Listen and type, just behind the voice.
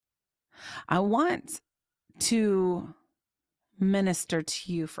I want to minister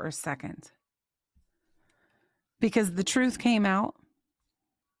to you for a second because the truth came out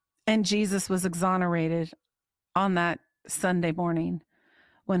and Jesus was exonerated on that Sunday morning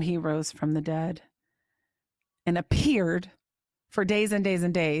when he rose from the dead and appeared for days and days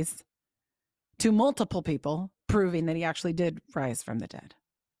and days to multiple people, proving that he actually did rise from the dead.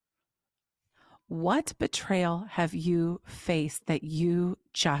 What betrayal have you faced that you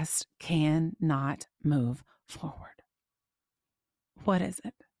just cannot move forward? What is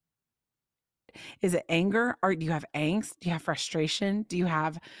it? Is it anger? Or do you have angst? Do you have frustration?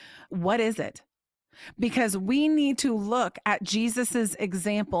 What is it? Because we need to look at Jesus's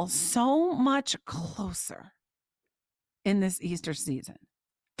example so much closer in this Easter season.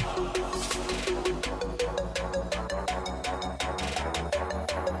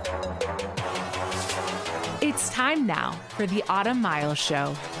 It's time now for the Autumn Miles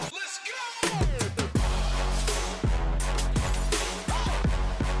Show. Let's go!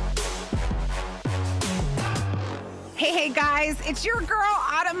 Hey guys, it's your girl,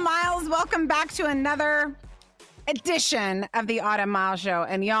 Autumn Miles. Welcome back to another edition of the Autumn Miles Show.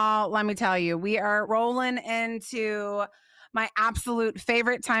 And y'all, let me tell you, we are rolling into my absolute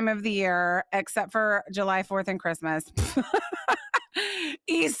favorite time of the year, except for July 4th and Christmas.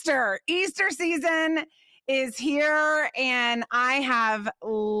 Easter season is here, and I have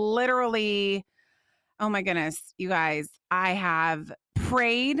literally, oh my goodness, you guys, I have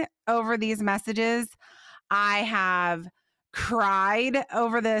prayed over these messages. I have cried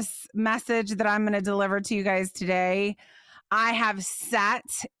over this message that I'm going to deliver to you guys today. I have sat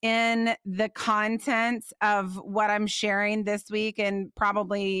in the content of what I'm sharing this week and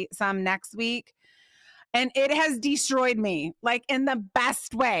probably some next week. And it has destroyed me, like in the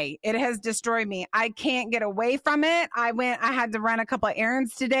best way. It has destroyed me. I can't get away from it. I had to run a couple of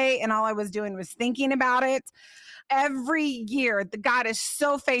errands today, and all I was doing was thinking about it. Every year, God is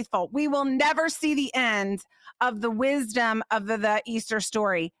so faithful. We will never see the end of the wisdom of the Easter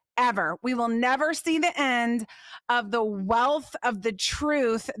story, ever. We will never see the end of the wealth of the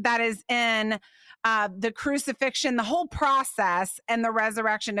truth that is in the crucifixion, the whole process, and the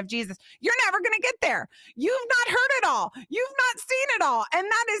resurrection of Jesus. You're never going to get there. You've not heard it all. You've not seen it all. And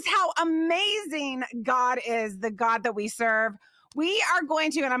that is how amazing God is, the God that we serve. We are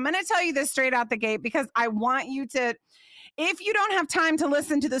going to, and I'm going to tell you this straight out the gate because I want you to, if you don't have time to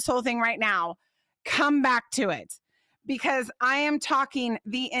listen to this whole thing right now, come back to it. Because I am talking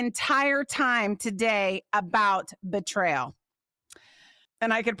the entire time today about betrayal.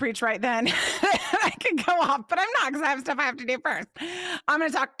 And I could preach right then. I could go off, but I'm not because I have stuff I have to do first. I'm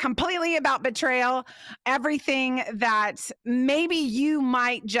going to talk completely about betrayal, everything that maybe you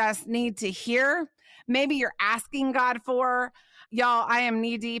might just need to hear. Maybe you're asking God for. Y'all, I am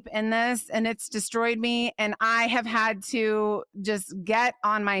knee deep in this and it's destroyed me. And I have had to just get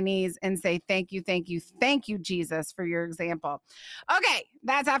on my knees and say, thank you, Jesus, for your example. Okay,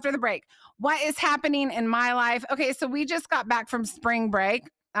 that's after the break. What is happening in my life? Okay, so we just got back from spring break.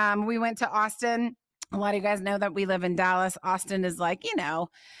 We went to Austin. A lot of you guys know that we live in Dallas. Austin is like,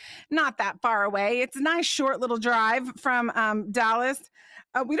 not that far away. It's a nice short little drive from Dallas.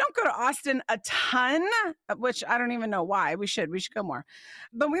 We don't go to Austin a ton, which I don't even know why. We should go more.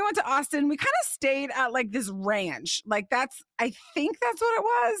 But we went to Austin. We kind of stayed at like this ranch. Like I think that's what it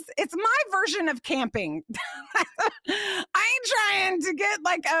was. It's my version of camping. I ain't trying to get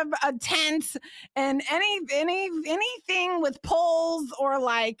like a tent and anything with poles or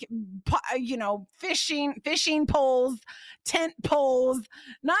like, fishing poles, tent poles.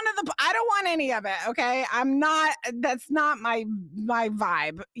 I don't want any of it. Okay. That's not my vibe.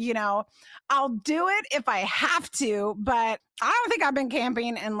 I'll do it if I have to, but I don't think I've been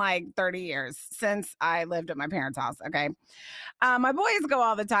camping in like 30 years since I lived at my parents' house. Okay. My boys go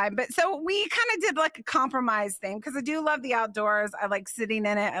all the time, but so we kind of did like a compromise thing because I do love the outdoors. I like sitting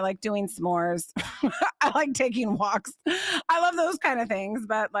in it. I like doing s'mores. I like taking walks. I love those kind of things,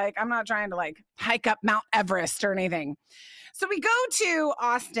 but like, I'm not trying to like hike up Mount Everest or anything. So we go to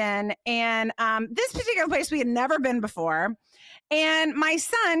Austin and this particular place we had never been before. And my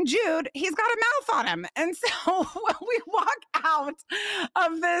son, Jude, he's got a mouth on him. And so when we walk out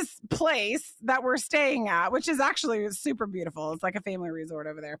of this place that we're staying at, which is actually super beautiful. It's like a family resort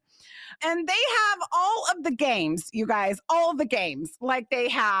over there. And they have all of the games, you guys, all the games. Like they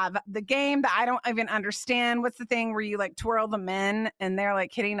have the game that I don't even understand. What's the thing where you like twirl them in and they're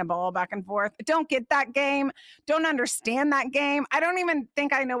like hitting a ball back and forth? Don't get that game. Don't understand that game. I don't even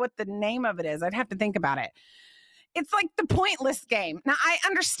think I know what the name of it is. I'd have to think about it. It's like the pointless game. Now, I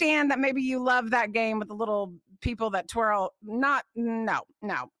understand that maybe you love that game with the little people that twirl. No.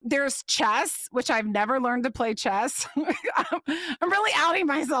 There's chess, which I've never learned to play chess. I'm really outing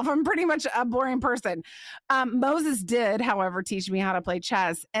myself. I'm pretty much a boring person. Moses did, however, teach me how to play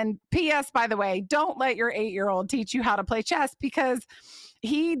chess. And P.S., by the way, don't let your 8-year-old teach you how to play chess because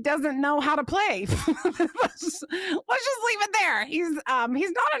he doesn't know how to play. let's just leave it there. He's not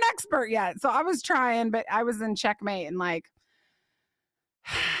an expert yet. So I was trying, but I was in checkmate in like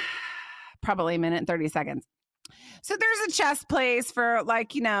probably a minute and 30 seconds. So there's a chess place for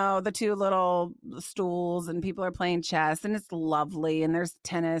like, the two little stools and people are playing chess and it's lovely. And there's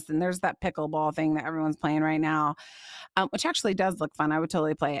tennis and there's that pickleball thing that everyone's playing right now, which actually does look fun. I would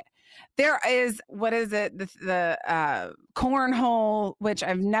totally play it. There is, what is it? The cornhole, which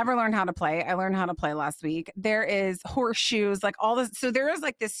I've never learned how to play. I learned how to play last week. There is horseshoes, like all this. So there is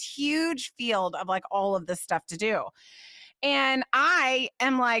like this huge field of like all of this stuff to do. And I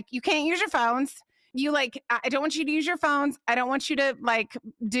am like, you can't use your phones. I don't want you to use your phones. I don't want you to like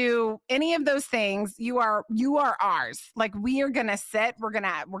do any of those things. You are ours. Like we are going to sit, we're going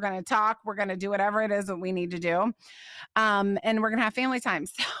to talk, we're going to do whatever it is that we need to do. And we're going to have family time.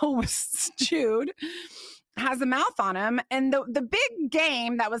 So Jude has a mouth on him. And the big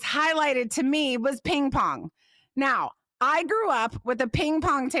game that was highlighted to me was ping pong. Now, I grew up with a ping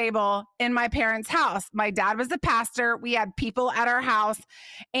pong table in my parents' house. My dad was a pastor. We had people at our house,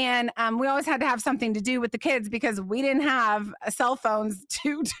 and we always had to have something to do with the kids because we didn't have cell phones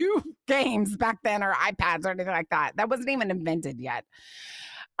to do games back then or iPads or anything like that. That wasn't even invented yet.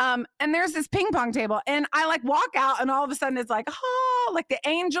 And there's this ping pong table, and I like walk out, and all of a sudden it's like, oh, like the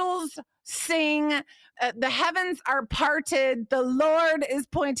angels sing, the heavens are parted, the Lord is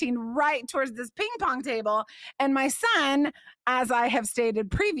pointing right towards this ping pong table. And my son, as I have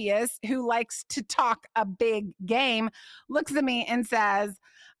stated previous, who likes to talk a big game, looks at me and says,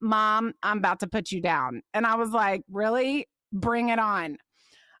 Mom, I'm about to put you down. And I was like, really? Bring it on.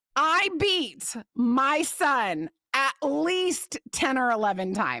 I beat my son at least 10 or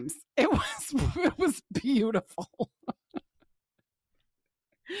 11 times. It was beautiful.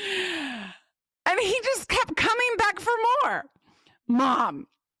 And he just kept coming back for more. Mom,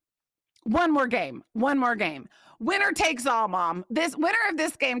 one more game. Winner takes all, Mom. This winner of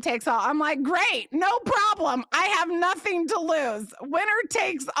this game takes all. I'm like, great, no problem. I have nothing to lose. Winner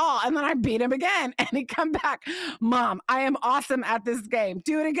takes all. And then I beat him again. And he come back. Mom, I am awesome at this game.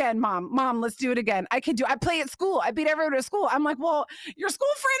 Do it again, Mom. Mom, let's do it again. I play at school. I beat everyone at school. I'm like, well, your school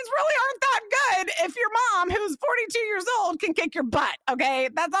friends really aren't that good if your mom, who's 42 years old, can kick your butt. Okay.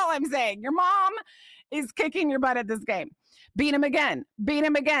 That's all I'm saying. Your mom is kicking your butt at this game. Beat him again.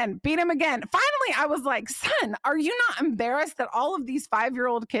 Finally, I was like, son, are you not embarrassed that all of these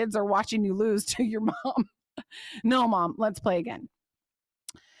 5-year-old kids are watching you lose to your mom? No, Mom, let's play again.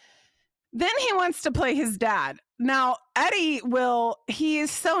 Then he wants to play his dad. Now, Eddie he is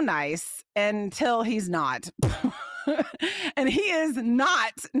so nice until he's not. And he is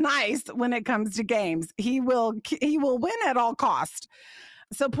not nice when it comes to games. He will win at all costs.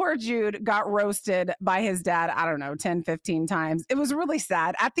 So poor Jude got roasted by his dad, I don't know, 10, 15 times. It was really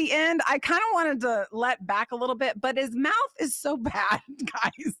sad. At the end, I kind of wanted to let back a little bit, but his mouth is so bad,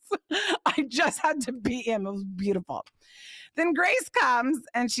 guys. I just had to beat him. It was beautiful. Then Grace comes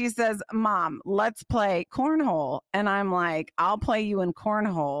and she says, Mom, let's play cornhole. And I'm like, I'll play you in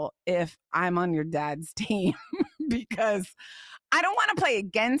cornhole if I'm on your dad's team because I don't want to play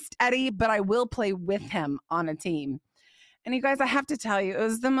against Eddie, but I will play with him on a team. And you guys, I have to tell you, it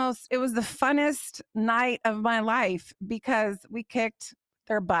was the funnest night of my life because we kicked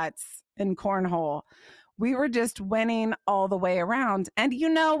their butts in cornhole. We were just winning all the way around. And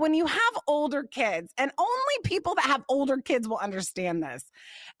when you have older kids, and only people that have older kids will understand this,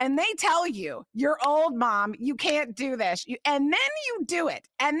 and they tell you, you're old, Mom, you can't do this. And then you do it.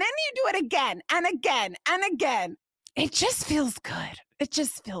 And then you do it again and again and again. It just feels good. It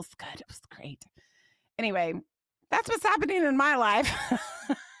was great. Anyway, that's what's happening in my life.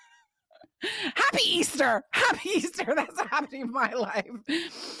 Happy Easter. That's what's happening in my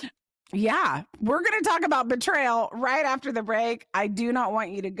life. Yeah, we're going to talk about betrayal right after the break. I do not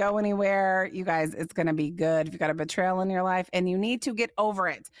want you to go anywhere. You guys, it's going to be good. If you've got a betrayal in your life and you need to get over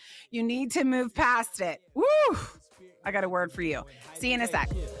it, you need to move past it. Woo! I got a word for you. See you in a sec.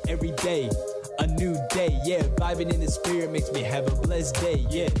 Every day, a new day. Yeah, vibing in the spirit makes me have a blessed day.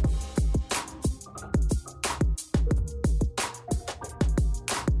 Yeah.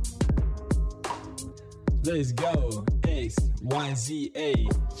 Let's go. X, Y, Z, A.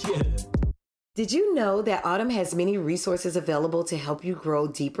 Yeah. Did you know that Autumn has many resources available to help you grow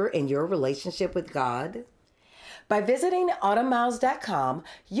deeper in your relationship with God? By visiting autumnmiles.com,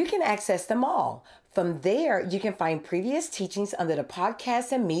 you can access them all, From there, you can find previous teachings under the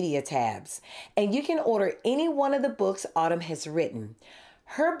podcast and media tabs, and you can order any one of the books Autumn has written.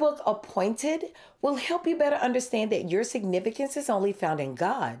 Her book, Appointed, will help you better understand that your significance is only found in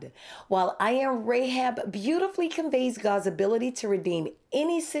God, while I Am Rahab beautifully conveys God's ability to redeem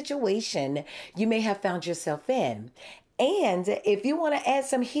any situation you may have found yourself in. And if you want to add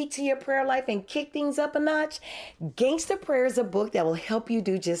some heat to your prayer life and kick things up a notch, Gangster Prayer is a book that will help you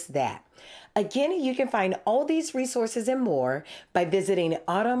do just that. Again, you can find all these resources and more by visiting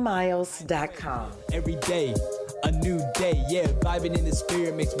autumnmiles.com. Every day, a new day, yeah. Vibing in the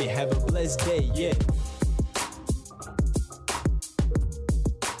spirit makes me have a blessed day, yeah.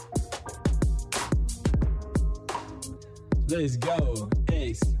 Let's go.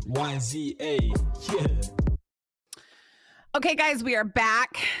 X, Y, Z, A, yeah. Okay, guys, we are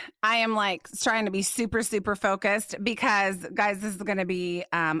back. I am trying to be super, super focused because, guys, this is going to be,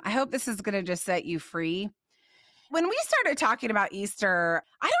 I hope this is going to just set you free. When we started talking about Easter,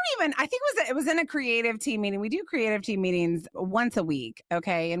 I think it was in a creative team meeting. We do creative team meetings once a week,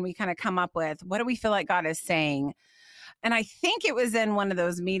 okay? And we kind of come up with, what do we feel like God is saying? And I think it was in one of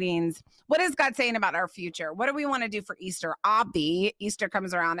those meetings. What is God saying about our future? What do we want to do for Easter? Easter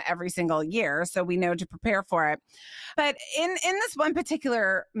comes around every single year, so we know to prepare for it. But in this one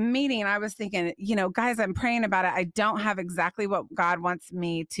particular meeting, I was thinking, guys, I'm praying about it. I don't have exactly what God wants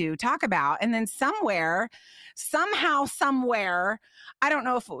me to talk about. And then somewhere, I don't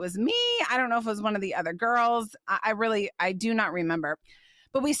know if it was me. I don't know if it was one of the other girls. I do not remember.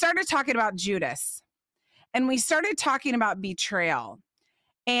 But we started talking about Judas. And we started talking about betrayal.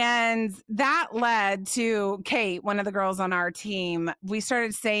 And that led to Kate, one of the girls on our team. We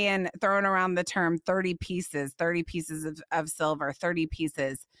started throwing around the term 30 pieces of silver, 30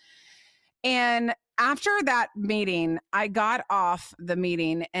 pieces. And after that meeting, I got off the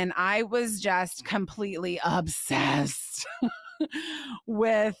meeting and I was just completely obsessed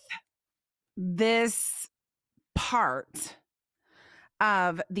with this part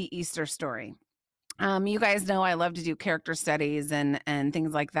of the Easter story. You guys know I love to do character studies and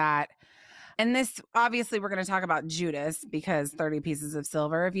things like that. And this, obviously, we're going to talk about Judas because 30 pieces of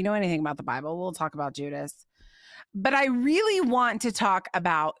silver. If you know anything about the Bible, we'll talk about Judas. But I really want to talk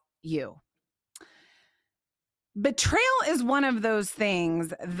about you. Betrayal is one of those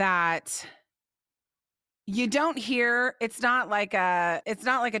things that you don't hear. It's not like a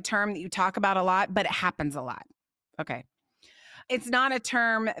term that you talk about a lot, but it happens a lot. Okay. It's not a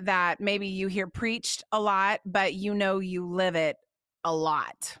term that maybe you hear preached a lot, but you live it a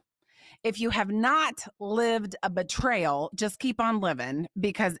lot. If you have not lived a betrayal, just keep on living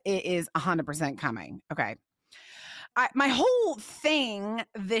because it is 100% coming. Okay. My whole thing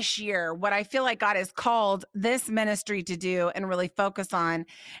this year, what I feel like God has called this ministry to do and really focus on,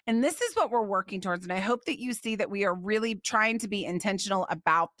 and this is what we're working towards, and I hope that you see that we are really trying to be intentional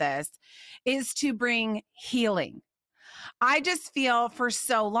about this, is to bring healing. I just feel for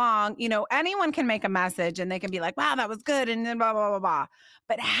so long, anyone can make a message and they can be like, wow, that was good. And then blah, blah, blah, blah.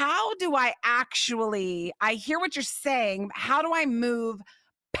 But how do I hear what you're saying. How do I move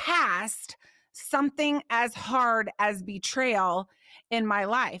past something as hard as betrayal in my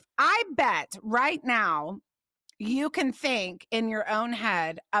life? I bet right now you can think in your own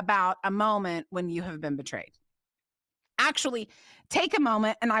head about a moment when you have been betrayed. Actually, take a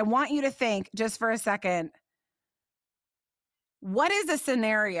moment and I want you to think just for a second. What is a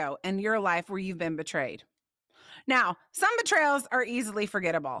scenario in your life where you've been betrayed? Now, some betrayals are easily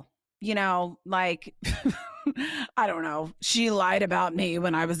forgettable. I don't know, she lied about me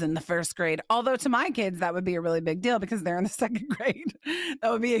when I was in the first grade. Although to my kids, that would be a really big deal because they're in the second grade.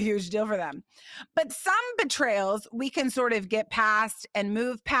 That would be a huge deal for them. But some betrayals we can sort of get past and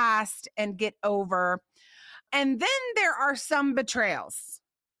move past and get over. And then there are some betrayals.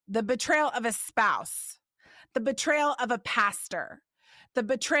 The betrayal of a spouse. The betrayal of a pastor, the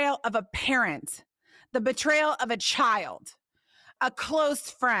betrayal of a parent, the betrayal of a child, a close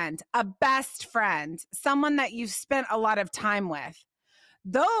friend, a best friend, someone that you've spent a lot of time with.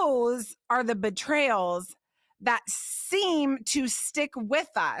 Those are the betrayals that seem to stick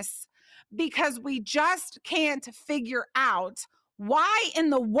with us because we just can't figure out why in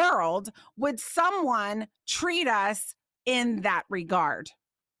the world would someone treat us in that regard.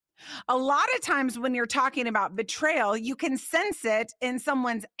 A lot of times when you're talking about betrayal, you can sense it in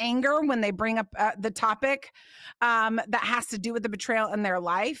someone's anger when they bring up the topic that has to do with the betrayal in their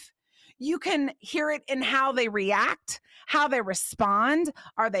life. You can hear it in how they react, how they respond.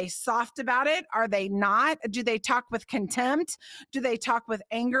 Are they soft about it? Are they not? Do they talk with contempt? Do they talk with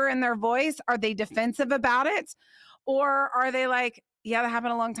anger in their voice? Are they defensive about it? Or are they like, yeah, that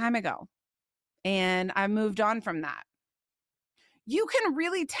happened a long time ago? and I moved on from that. You can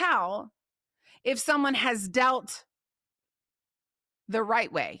really tell if someone has dealt the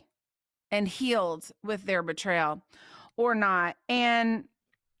right way and healed with their betrayal or not. And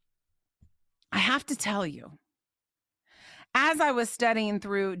I have to tell you, as I was studying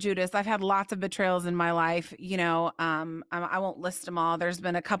through Judas, I've had lots of betrayals in my life. I won't list them all. There's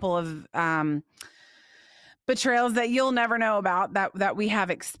been a couple of betrayals that you'll never know about that we have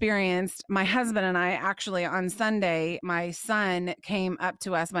experienced. My husband and I actually on Sunday, my son came up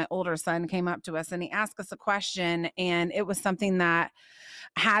to us, my older son came up to us, and he asked us a question, and it was something that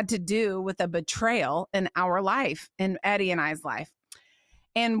had to do with a betrayal in our life, in Eddie and I's life.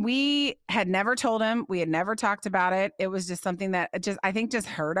 And we had never told him, we had never talked about it. It was just something that I think just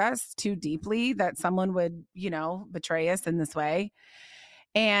hurt us too deeply that someone would, betray us in this way.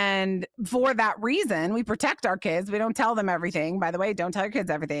 And for that reason, we protect our kids. We don't tell them everything. By the way, don't tell your kids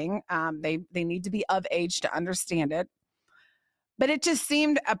everything. They need to be of age to understand it. But it just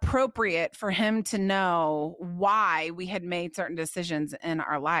seemed appropriate for him to know why we had made certain decisions in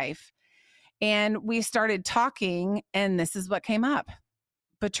our life. And we started talking, and this is what came up.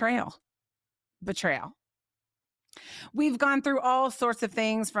 Betrayal. We've gone through all sorts of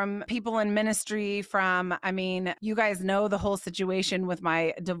things, from people in ministry, you guys know the whole situation with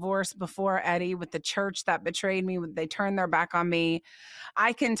my divorce before Eddie, with the church that betrayed me. They turned their back on me.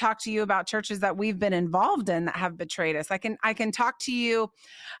 I can talk to you about churches that we've been involved in that have betrayed us. I can talk to you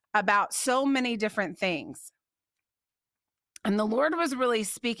about so many different things. And the Lord was really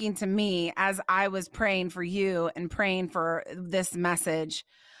speaking to me as I was praying for you and praying for this message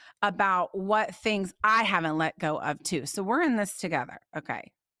about what things I haven't let go of too. So we're in this together.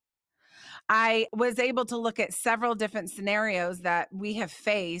 Okay. I was able to look at several different scenarios that we have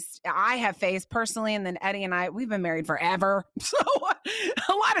faced. I have faced personally, and then Eddie and I, we've been married forever. So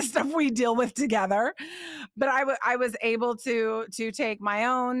a lot of stuff we deal with together. But I was able to take my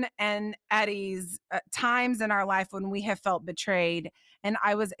own and Eddie's times in our life when we have felt betrayed. And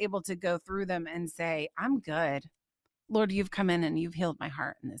I was able to go through them and say, I'm good. Lord, you've come in and you've healed my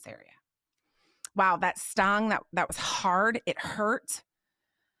heart in this area. Wow, that stung. That was hard. It hurt.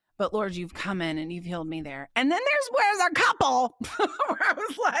 But Lord, you've come in and you've healed me there. And then there's a couple where I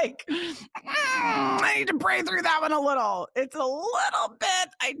was like, I need to pray through that one a little. It's a little bit.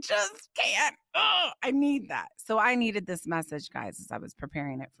 I just can't. I need that. So I needed this message, guys, as I was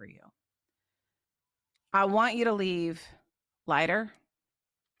preparing it for you. I want you to leave lighter.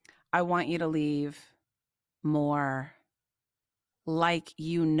 I want you to leave more like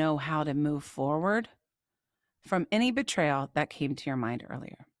you know how to move forward from any betrayal that came to your mind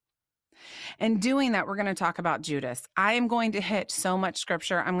earlier. And doing that, we're going to talk about Judas. I am going to hit so much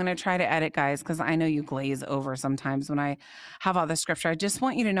scripture. I'm going to try to edit, guys, because I know you glaze over sometimes when I have all the scripture. I just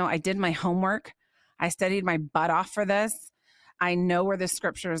want you to know I did my homework. I studied my butt off for this. I know where the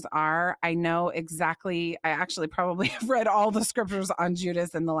scriptures are. I know exactly. I actually probably have read all the scriptures on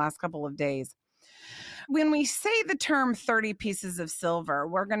Judas in the last couple of days. When we say the term 30 pieces of silver,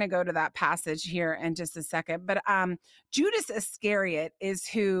 we're going to go to that passage here in just a second. But Judas Iscariot is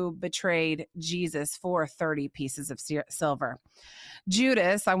who betrayed Jesus for 30 pieces of silver.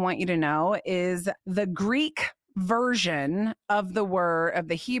 Judas, I want you to know, is the Greek version of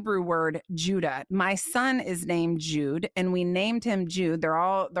the Hebrew word Judah. My son is named Jude, and we named him Jude. They're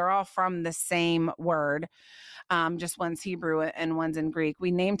all from the same word. Just one's Hebrew and one's in Greek.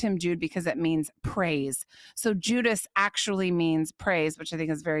 We named him Jude because it means praise. So Judas actually means praise, which I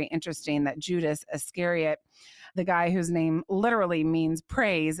think is very interesting, that Judas Iscariot, the guy whose name literally means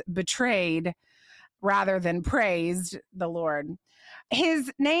praise, betrayed rather than praised the Lord.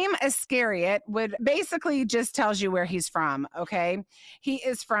 His name Iscariot would basically just tells you where he's from, okay? He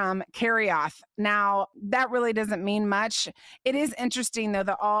is from Kerioth. Now, that really doesn't mean much. It is interesting, though,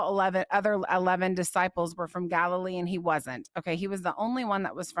 that all 11 disciples were from Galilee, and he wasn't, okay? He was the only one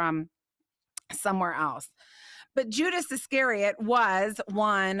that was from somewhere else. But Judas Iscariot was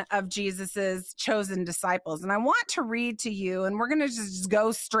one of Jesus's chosen disciples. And I want to read to you, and we're going to just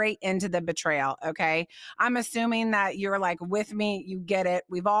go straight into the betrayal, okay? I'm assuming that you're like with me. You get it.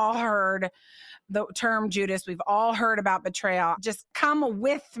 We've all heard the term Judas. We've all heard about betrayal. Just come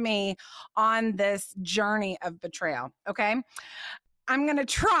with me on this journey of betrayal, okay? I'm going to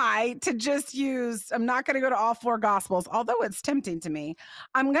try to just I'm not going to go to all four gospels, although it's tempting to me.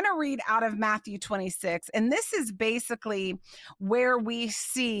 I'm going to read out of Matthew 26. And this is basically where we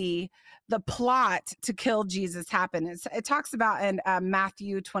see the plot to kill Jesus happen. It talks about in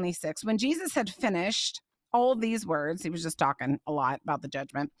Matthew 26, when Jesus had finished all these words, he was just talking a lot about the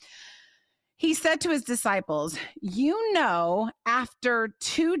judgment. He said to his disciples, you know, after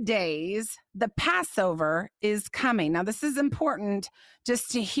 2 days, the Passover is coming. Now, this is important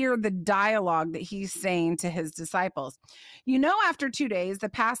just to hear the dialogue that he's saying to his disciples. You know, after 2 days, the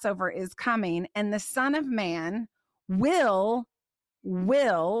Passover is coming, and the Son of Man will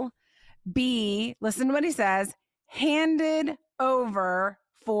be, listen to what he says, handed over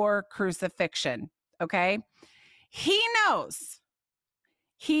for crucifixion. Okay. He knows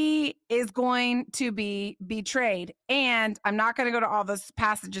he is going to be betrayed. And I'm not going to go to all those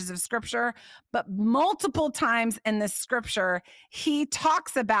passages of scripture, but multiple times in this scripture, he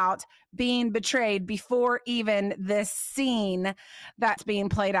talks about being betrayed before even this scene that's being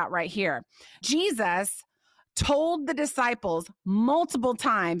played out right here. Jesus told the disciples multiple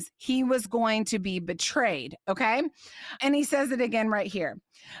times he was going to be betrayed, okay? And he says it again right here.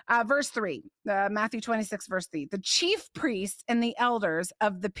 Verse 3, Matthew 26, verse 3. The chief priests and the elders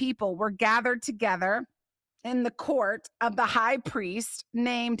of the people were gathered together in the court of the high priest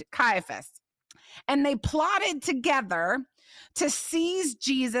named Caiaphas. And they plotted together to seize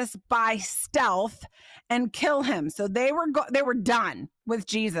Jesus by stealth and kill him. So they were done with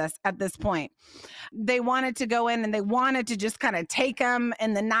Jesus at this point. They wanted to go in and they wanted to just kind of take him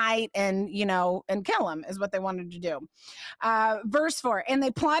in the night and, and kill him is what they wanted to do. Verse 4, and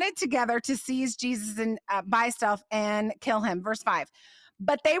they plotted together to seize Jesus by stealth and kill him. Verse 5.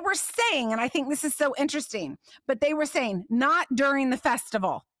 But they were saying, and I think this is so interesting, but they were saying, not during the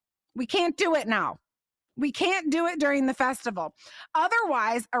festival. We can't do it now. We can't do it during the festival.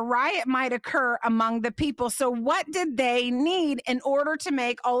 Otherwise, a riot might occur among the people. So what did they need in order to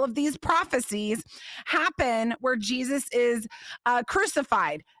make all of these prophecies happen where Jesus is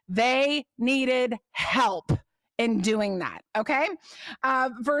crucified? They needed help in doing that. Okay.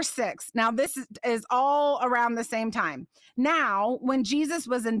 Verse 6. Now this is all around the same time. Now, when Jesus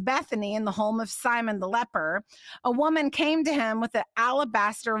was in Bethany in the home of Simon the leper, a woman came to him with an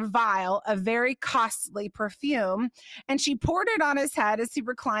alabaster vial of very costly perfume, and she poured it on his head as he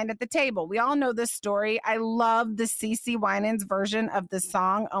reclined at the table. We all know this story. I love the CeCe Winans version of the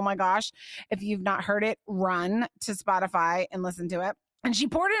song. Oh my gosh. If you've not heard it, run to Spotify and listen to it. And she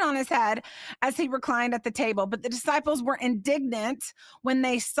poured it on his head as he reclined at the table. But the disciples were indignant when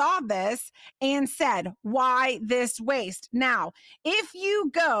they saw this and said, why this waste? Now, if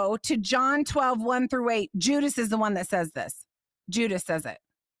you go to John 12, 1-8, Judas is the one that says this. Judas says it.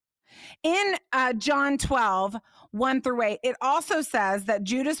 In John 12, 1-8, it also says that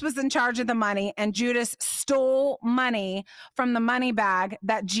Judas was in charge of the money and Judas stole money from the money bag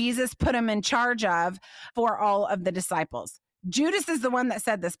that Jesus put him in charge of for all of the disciples. Judas is the one that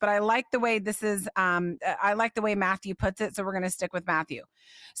said this, but I like the way this is, I like the way Matthew puts it, so we're going to stick with Matthew.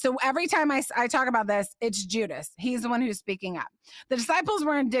 So every time I talk about this, it's Judas. He's the one who's speaking up. The disciples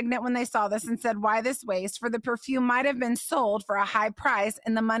were indignant when they saw this and said, why this waste? For the perfume might have been sold for a high price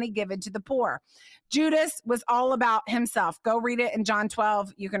and the money given to the poor. Judas was all about himself. Go read it in John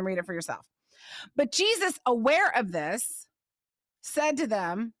 12. You can read it for yourself. But Jesus, aware of this, said to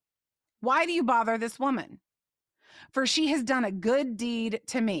them, why do you bother this woman? For she has done a good deed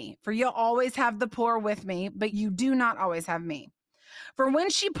to me. For you'll always have the poor with me, but you do not always have me. For when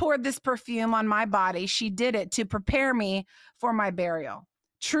she poured this perfume on my body, she did it to prepare me for my burial.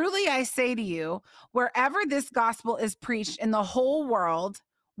 Truly, I say to you, wherever this gospel is preached in the whole world,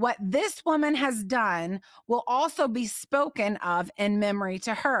 what this woman has done will also be spoken of in memory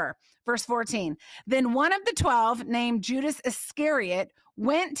to her. Verse 14, then one of the 12, named Judas Iscariot,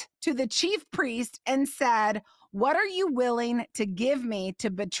 went to the chief priest and said, what are you willing to give me to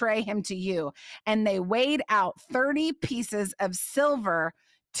betray him to you? And they weighed out 30 pieces of silver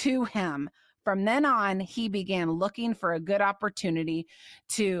to him. From then on, he began looking for a good opportunity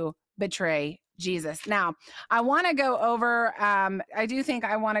to betray Jesus. Now, I want to go over, I do think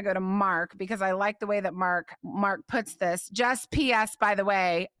I want to go to Mark because I like the way that Mark puts this. Just P.S., by the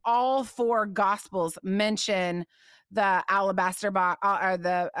way, all 4 gospels mention the alabaster box, or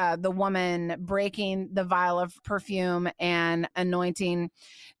the woman breaking the vial of perfume and anointing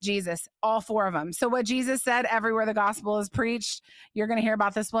Jesus. All 4 of them. So what Jesus said, everywhere the gospel is preached, you're going to hear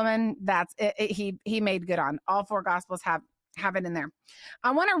about this woman. That's it. He made good on. All 4 gospels have it in there.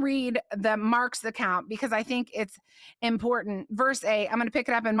 I want to read the Mark's account because I think it's important. Verse 8. I'm going to pick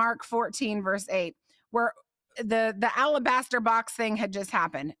it up in Mark 14, verse 8, where the alabaster box thing had just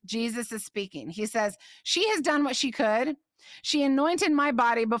happened. Jesus is speaking. He says, she has done what she could. She anointed my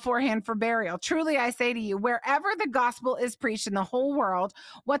body beforehand for burial. Truly, I say to you, wherever the gospel is preached in the whole world,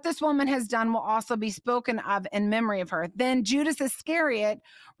 what this woman has done will also be spoken of in memory of her. Then Judas Iscariot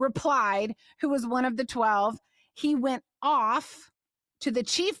replied, who was one of the 12, he went off to the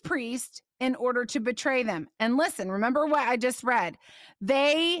chief priest in order to betray them. And listen, remember what I just read.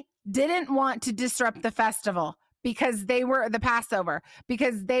 They didn't want to disrupt the festival because they were the Passover,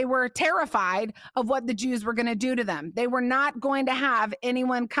 because they were terrified of what the Jews were going to do to them. They were not going to have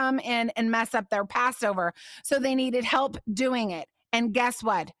anyone come in and mess up their Passover. So they needed help doing it. And guess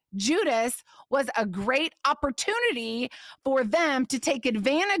what? Judas was a great opportunity for them to take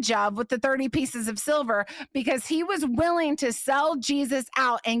advantage of with the 30 pieces of silver, because he was willing to sell Jesus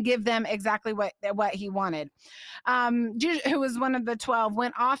out and give them exactly what he wanted. Judas, who was one of the 12,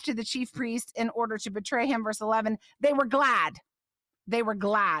 went off to the chief priest in order to betray him. Verse 11, they were glad. They were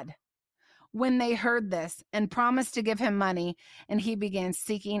glad when they heard this and promised to give him money, and he began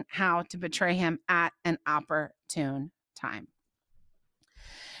seeking how to betray him at an opportune time.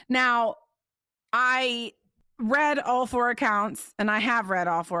 Now, I read all 4 accounts, and I have read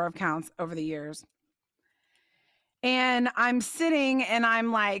all 4 accounts over the years. And I'm sitting and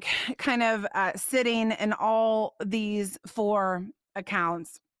I'm like kind of sitting in all these 4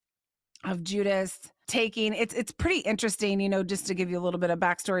 accounts of Judas taking, it's pretty interesting, just to give you a little bit of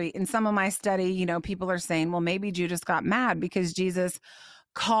backstory. In some of my study, people are saying, well, maybe Judas got mad because Jesus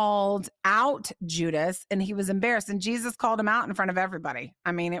called out Judas and he was embarrassed, and Jesus called him out in front of everybody.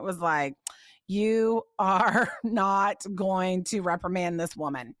 I mean, it was like, you are not going to reprimand this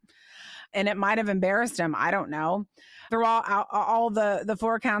woman. And it might have embarrassed him. I don't know. Through all the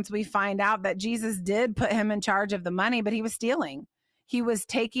 4 accounts, we find out that Jesus did put him in charge of the money, but he was stealing. He was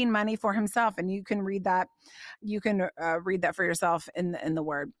taking money for himself. And you can read that. You can read that for yourself in the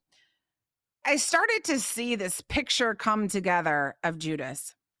word. I started to see this picture come together of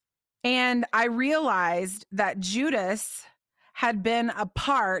Judas. And I realized that Judas had been a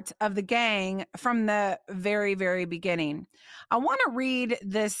part of the gang from the very, very beginning. I want to read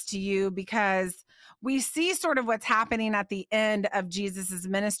this to you because we see sort of what's happening at the end of Jesus's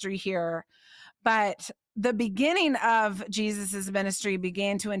ministry here. But the beginning of Jesus's ministry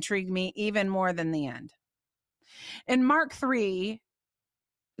began to intrigue me even more than the end. In Mark 3,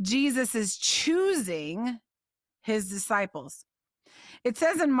 Jesus is choosing his disciples. It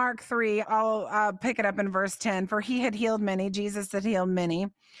says in Mark 3, I'll pick it up in verse 10, for he had healed many, Jesus had healed many,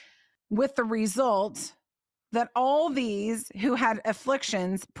 with the result that all these who had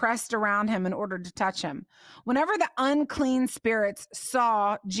afflictions pressed around him in order to touch him. Whenever the unclean spirits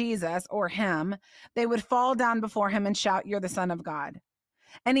saw Jesus or him, they would fall down before him and shout, "You're the Son of God."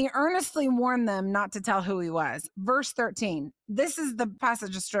 And he earnestly warned them not to tell who he was. Verse 13, this is the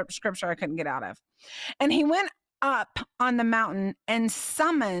passage of scripture I couldn't get out of. And he went up on the mountain and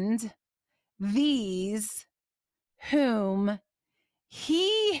summoned these whom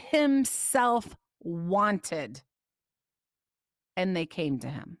he himself wanted, and they came to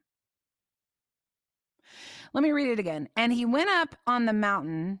him. Let me read it again. And he went up on the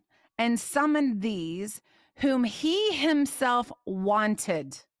mountain and summoned these whom he himself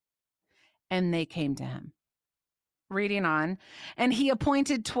wanted, and they came to him. Reading on. And he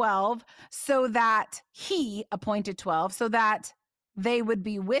appointed 12 so that they would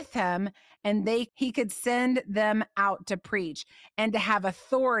be with him, and he could send them out to preach and to have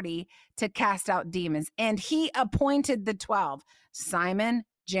authority to cast out demons. And he appointed the 12, Simon,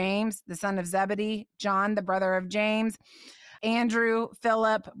 James, the son of Zebedee, John, the brother of James, Andrew,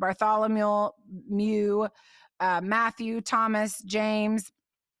 Philip, Bartholomew, Matthew, Thomas, James,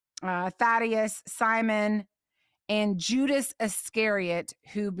 Thaddeus, Simon, and Judas Iscariot,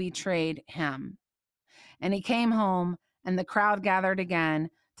 who betrayed him. And he came home, and the crowd gathered again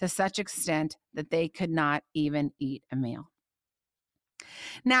to such extent that they could not even eat a meal.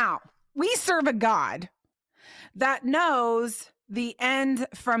 Now, we serve a God that knows the end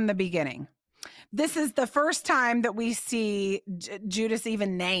from the beginning. This is the first time that we see Judas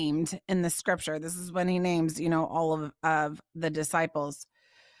even named in the scripture. This is when he names, all of the disciples.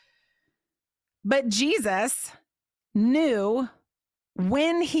 But Jesus knew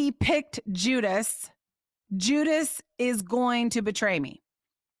when he picked Judas is going to betray me.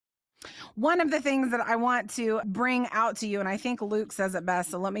 One of the things that I want to bring out to you, and I think Luke says it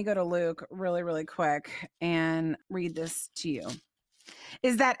best, so let me go to Luke really, really quick and read this to you,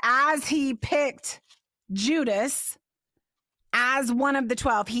 is that as he picked Judas as one of the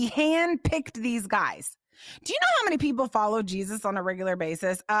 12, he handpicked these guys. Do you know how many people follow Jesus on a regular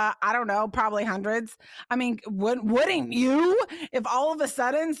basis? I don't know, probably hundreds. I mean, wouldn't you, if all of a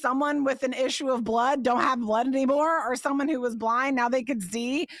sudden someone with an issue of blood don't have blood anymore, or someone who was blind, now they could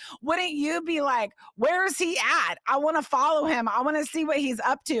see, wouldn't you be like, where's he at? I want to follow him. I want to see what he's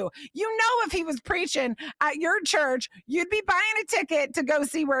up to. You know, if he was preaching at your church, you'd be buying a ticket to go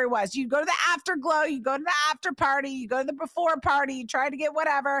see where he was. You go to the afterglow, you go to the after party, you go to the before party, you try to get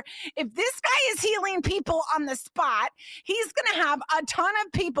whatever. If this guy is healing people on the spot, he's going to have a ton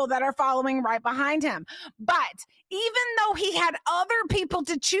of people that are following right behind him. But even though he had other people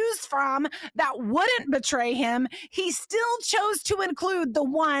to choose from that wouldn't betray him, he still chose to include the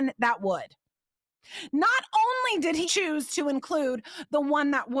one that would. Not only did he choose to include the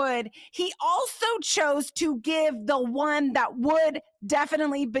one that would, he also chose to give the one that would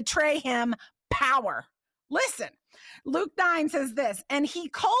definitely betray him power. Listen, Luke 9 says this, and he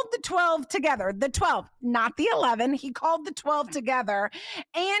called the 12 together, the 12, not the 11. He called the 12 together,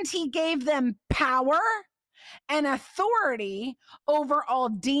 and he gave them power and authority over all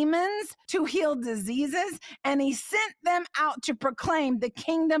demons to heal diseases, and he sent them out to proclaim the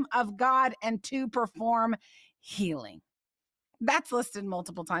kingdom of God and to perform healing. That's listed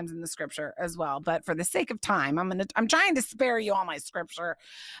multiple times in the scripture as well, but for the sake of time, I'm trying to spare you all my scripture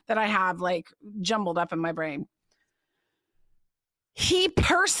that I have like jumbled up in my brain. He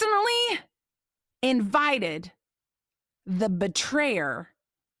personally invited the betrayer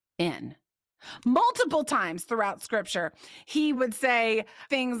in. Multiple times throughout scripture, he would say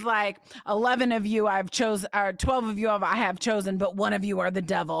things like, 11 of you I've chosen, or 12 of you I have chosen, but one of you are the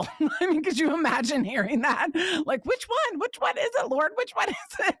devil. I mean, could you imagine hearing that? Like, which one? Which one is it, Lord? Which one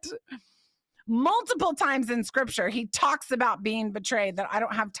is it? Multiple times in scripture, he talks about being betrayed that I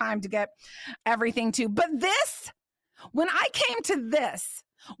don't have time to get everything to. But this, when I came to this,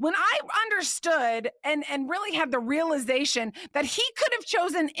 when I understood and really had the realization that he could have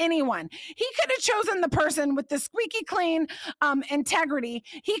chosen anyone, he could have chosen the person with the squeaky clean integrity.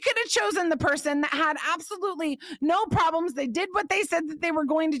 He could have chosen the person that had absolutely no problems. They did what they said that they were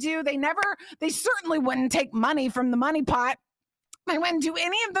going to do. They certainly wouldn't take money from the money pot. I wouldn't do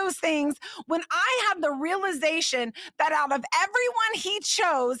any of those things. When I had the realization that out of everyone he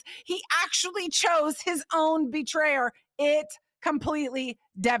chose, he actually chose his own betrayer, it completely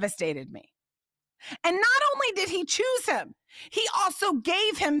devastated me. And not only did he choose him, he also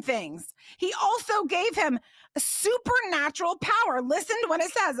gave him things. He also gave him a supernatural power. Listen to what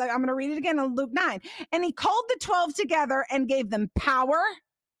it says. I'm going to read it again in Luke 9. And he called the 12 together and gave them power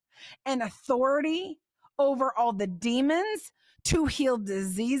and authority over all the demons to heal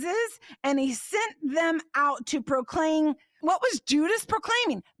diseases. And he sent them out to proclaim, what was Judas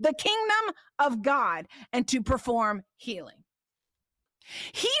proclaiming? The kingdom of God, and to perform healing.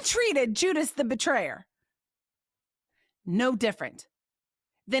 He treated Judas the betrayer no different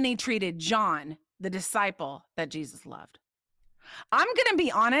than he treated John, the disciple that Jesus loved. I'm going to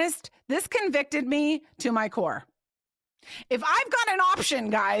be honest, this convicted me to my core. If I've got an option,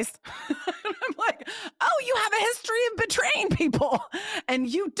 guys, I'm like, oh, you have a history of betraying people and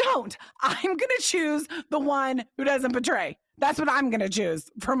you don't. I'm going to choose the one who doesn't betray. That's what I'm going to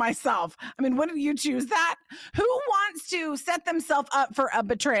choose for myself. I mean, wouldn't you choose that? Who wants to set themselves up for a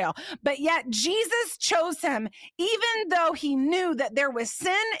betrayal? But yet Jesus chose him, even though he knew that there was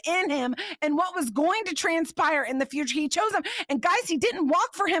sin in him and what was going to transpire in the future. He chose him. And guys, he didn't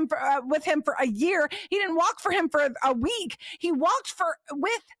walk with him for a year. He didn't walk for him for a week. He walked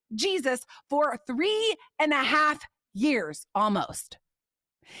with Jesus for 3.5 years almost.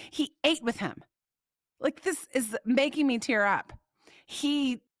 He ate with him. Like, this is making me tear up.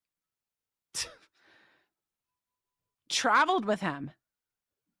 He traveled with him.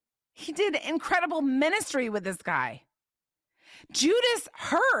 He did incredible ministry with this guy. Judas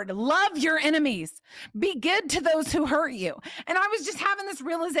heard, love your enemies. Be good to those who hurt you. And I was just having this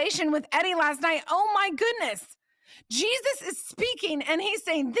realization with Eddie last night. Oh my goodness. Jesus is speaking and he's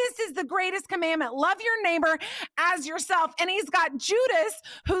saying, this is the greatest commandment. Love your neighbor as yourself. And he's got Judas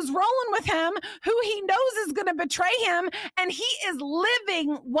who's rolling with him, who he knows is going to betray him. And he is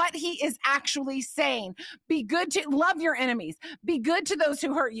living what he is actually saying. Be good to love your enemies. Be good to those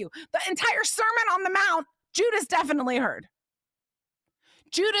who hurt you. The entire Sermon on the Mount, Judas definitely heard.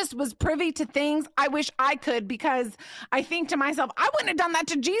 Judas was privy to things I wish I could, because I think to myself, I wouldn't have done that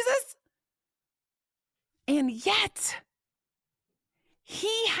to Jesus. And yet,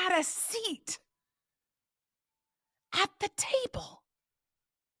 he had a seat at the table.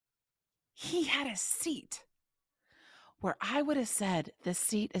 He had a seat where I would have said, the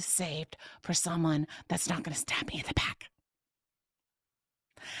seat is saved for someone that's not going to stab me in the back.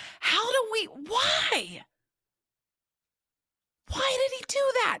 Why? Why did he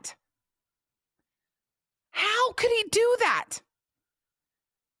do that? How could he do that?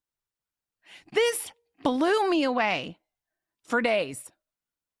 This blew me away for days.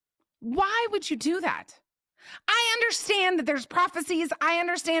 Why would you do that? I understand that there's prophecies. I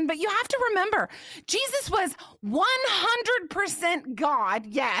understand, but you have to remember, Jesus was 100% God,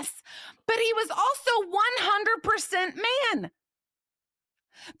 yes, but he was also 100% man.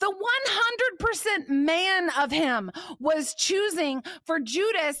 The 100% man of him was choosing for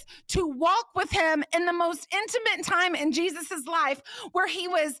Judas to walk with him in the most intimate time in Jesus's life, where he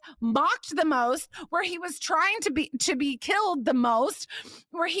was mocked the most, where he was trying to be killed the most,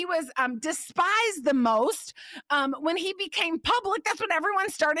 where he was despised the most. When he became public, that's when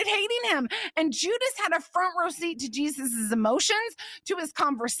everyone started hating him. And Judas had a front row seat to Jesus's emotions, to his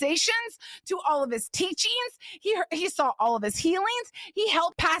conversations, to all of his teachings. He saw all of his healings. He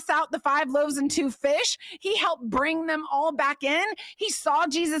helped pass out the 5 loaves and 2 fish. He helped bring them all back in. He saw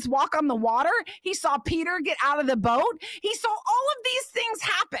Jesus walk on the water. He saw Peter get out of the boat. He saw all of these things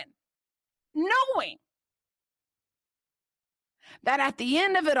happen, knowing that at the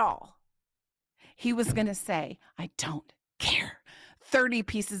end of it all, he was going to say, I don't care. 30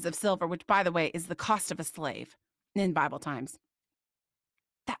 pieces of silver, which, by the way, is the cost of a slave in Bible times.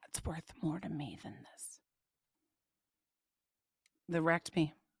 That's worth more to me than this. That wrecked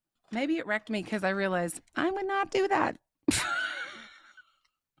me. Maybe it wrecked me because I realized I would not do that.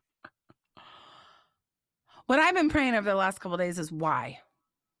 What I've been praying over the last couple of days is why?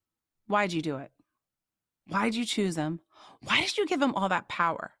 Why'd you do it? Why'd you choose him? Why did you give him all that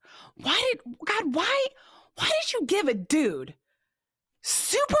power? Why did you give a dude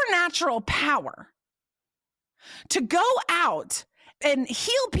supernatural power to go out and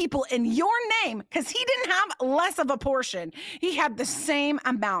heal people in your name? Because he didn't have less of a portion. He had the same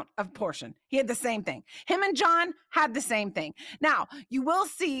amount of portion. He had the same thing. Him and John had the same thing. Now, you will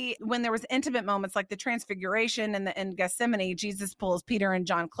see when there was intimate moments like the transfiguration and in Gethsemane, Jesus pulls Peter and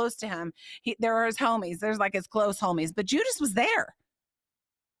John close to him. There are his homies. There's like his close homies. But Judas was there.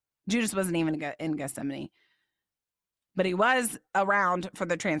 Judas wasn't even in Gethsemane. But he was around for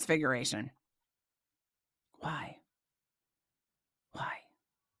the transfiguration. Why?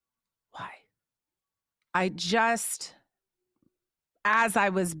 As I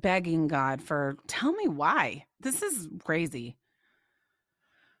was begging God for, tell me why. This is crazy.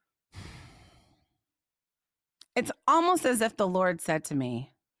 It's almost as if the Lord said to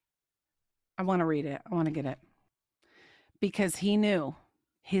me, I want to read it. I want to get it. Because he knew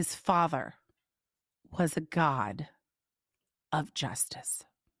his Father was a God of justice.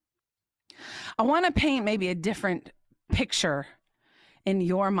 I want to paint maybe a different picture in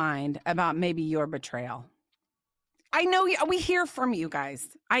your mind about maybe your betrayal. I know we hear from you guys.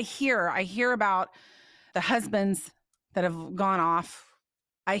 I hear about the husbands that have gone off.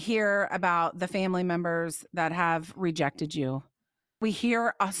 I hear about the family members that have rejected you. We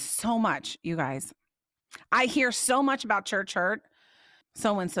hear so much, you guys. I hear so much about church hurt.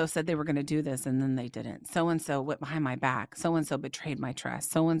 So-and-so said they were going to do this and then they didn't. So-and-so went behind my back. So-and-so betrayed my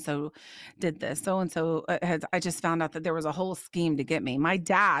trust. So-and-so did this. So-and-so I just found out that there was a whole scheme to get me. My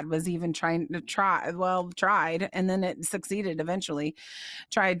dad was even tried, and then it succeeded eventually,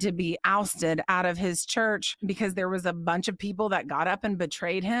 tried to be ousted out of his church because there was a bunch of people that got up and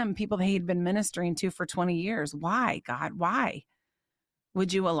betrayed him, people that he'd been ministering to for 20 years. Why, God? Why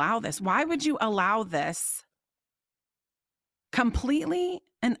would you allow this? Why would you allow this? Completely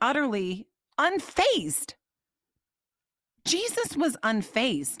and utterly unfazed. Jesus was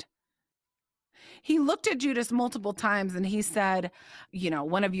unfazed. He looked at Judas multiple times and he said,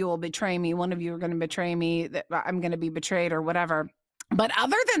 one of you will betray me. One of you are going to betray me. That I'm going to be betrayed or whatever. But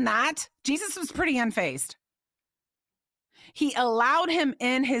other than that, Jesus was pretty unfazed. He allowed him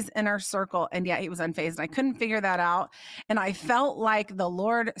in his inner circle, and yet he was unfazed. And I couldn't figure that out. And I felt like the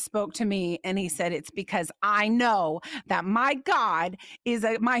Lord spoke to me, and he said, it's because I know that my God,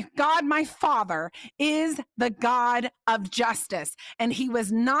 my Father, is the God of justice. And he was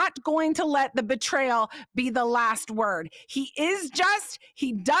not going to let the betrayal be the last word. He is just.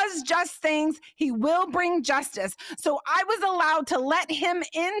 He does just things. He will bring justice. So I was allowed to let him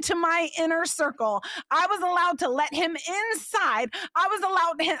into my inner circle. I was allowed to let him inside. I was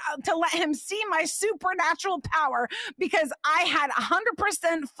allowed to let him see my supernatural power because I had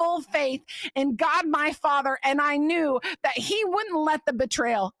 100% full faith in God, my Father, and I knew that he wouldn't let the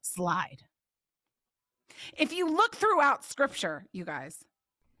betrayal slide. If you look throughout scripture, you guys,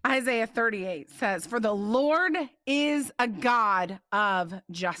 Isaiah 38 says, for the Lord is a God of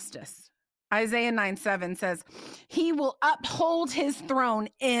justice. Isaiah 9:7 says, he will uphold his throne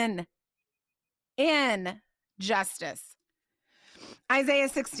in justice. Isaiah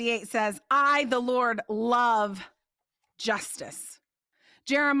 68 says, I, the Lord, love justice.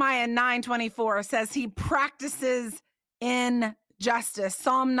 Jeremiah 9:24 says he practices in justice.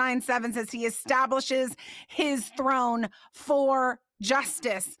 Psalm 9:7 says he establishes his throne for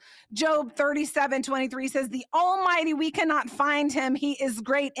justice. Job 37:23 says the Almighty, we cannot find him. He is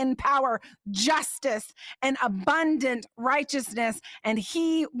great in power, justice, and abundant righteousness, and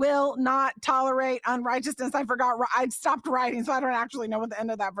he will not tolerate unrighteousness. I stopped writing, so I don't actually know what the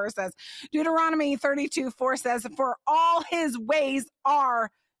end of that verse says. Deuteronomy 32:4 says, for all his ways are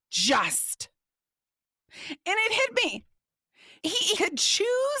just. And it hit me. He could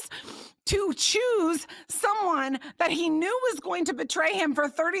choose someone that he knew was going to betray him for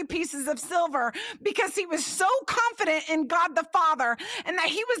 30 pieces of silver because he was so confident in God the Father and that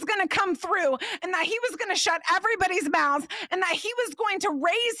he was going to come through and that he was going to shut everybody's mouths and that he was going to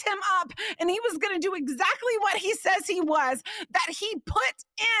raise him up and he was going to do exactly what he says he was, that he put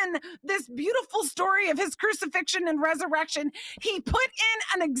in this beautiful story of his crucifixion and resurrection. He put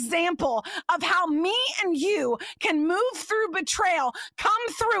in an example of how me and you can move through betrayal, come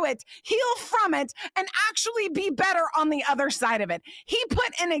through it, heal from it, and actually be better on the other side of it. He put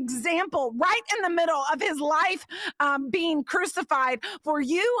an example right in the middle of his life being crucified for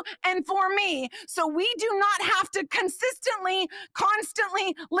you and for me. So we do not have to constantly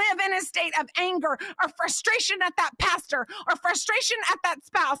live in a state of anger or frustration at that pastor or frustration at that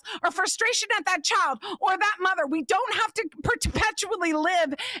spouse or frustration at that child or that mother. We don't have to perpetually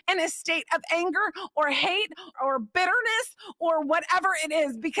live in a state of anger or hate or bitterness or whatever it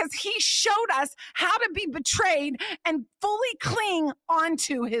is, because he showed us how to be betrayed and fully cling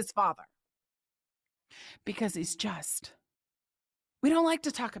onto his Father because he's just. We don't like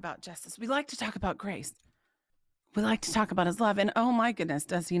to talk about justice. We like to talk about grace. We like to talk about his love. And oh my goodness,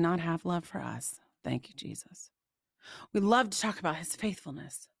 does he not have love for us? Thank you, Jesus. We love to talk about his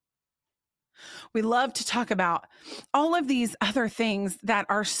faithfulness. We love to talk about all of these other things that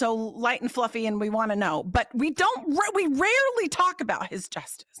are so light and fluffy and we want to know, but we rarely talk about his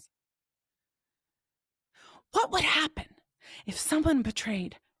justice. What would happen if someone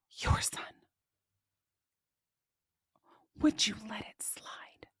betrayed your son? Would you let it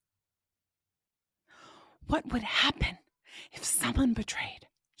slide? What would happen if someone betrayed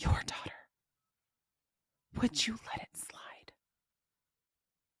your daughter? Would you let it slide?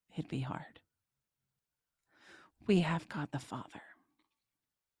 It'd be hard. We have God the Father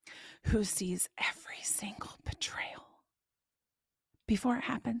who sees every single betrayal before it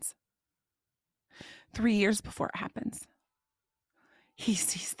happens. 3 years before it happens. He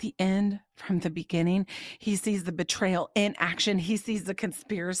sees the end from the beginning. He sees the betrayal in action. He sees the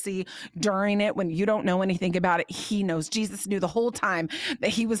conspiracy during it when you don't know anything about it. He knows. Jesus knew the whole time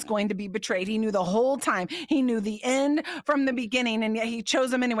that he was going to be betrayed. He knew the whole time. He knew the end from the beginning, and yet he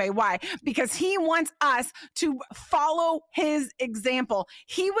chose him anyway. Why? Because he wants us to follow his example.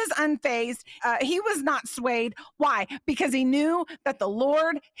 He was unfazed. He was not swayed. Why? Because he knew that the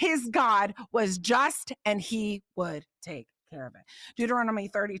Lord, his God, was just and he would take care of it. Deuteronomy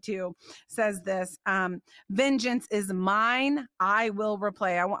 32 says this, vengeance is mine, I will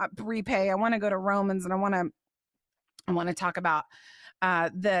repay. I want to go to Romans, and I want to talk about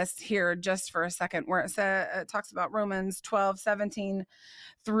this here just for a second, where it talks about Romans 12:17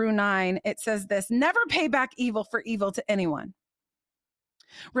 through 9. It says this: never pay back evil for evil to anyone.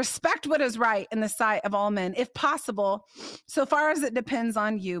 Respect what is right in the sight of all men. If possible, so far as it depends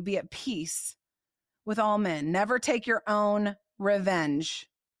on you, be at peace with all men. Never take your own revenge,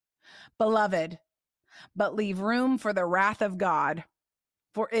 beloved, but leave room for the wrath of God.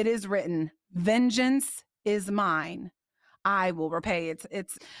 For it is written, vengeance is mine, I will repay.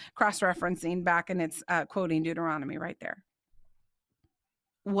 It's cross-referencing back, and it's quoting Deuteronomy right there.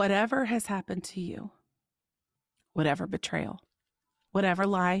 Whatever has happened to you, whatever betrayal, whatever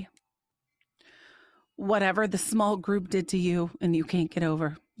lie, whatever the small group did to you and you can't get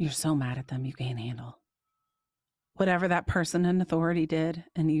over, you're so mad at them you can't handle. Whatever that person in authority did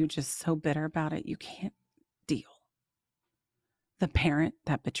and you're just so bitter about it you can't deal. The parent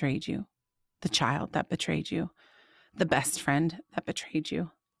that betrayed you, the child that betrayed you, the best friend that betrayed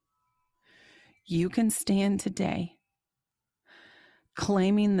you. You can stand today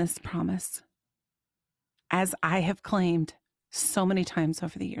claiming this promise, as I have claimed so many times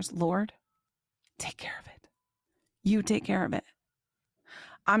over the years. Lord, take care of it. You take care of it.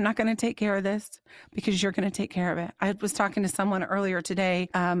 I'm not going to take care of this because you're going to take care of it. I was talking to someone earlier today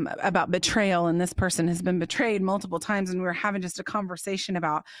about betrayal, and this person has been betrayed multiple times, and we were having just a conversation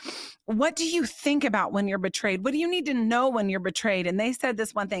about, what do you think about when you're betrayed? What do you need to know when you're betrayed? And they said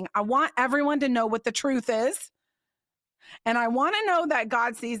this one thing: I want everyone to know what the truth is, And I want to know that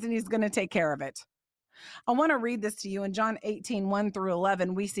God sees and he's going to take care of it. I want to read this to you. In John 18, 1 through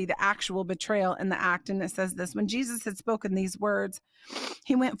 11, we see the actual betrayal in the act. And it says this: when Jesus had spoken these words,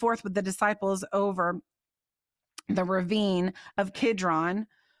 he went forth with the disciples over the ravine of Kidron,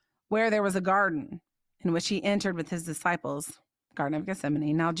 where there was a garden in which he entered with his disciples, Garden of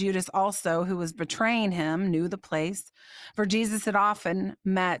Gethsemane. Now Judas also, who was betraying him, knew the place, for Jesus had often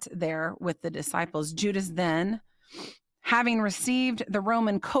met there with the disciples. Judas then, having received the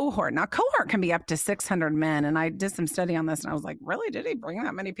Roman cohort. Now, cohort can be up to 600 men. And I did some study on this and I was like, really? Did he bring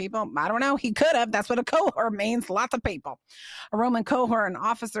that many people? I don't know. He could have. That's what a cohort means. Lots of people. A Roman cohort and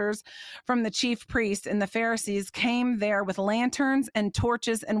officers from the chief priests and the Pharisees came there with lanterns and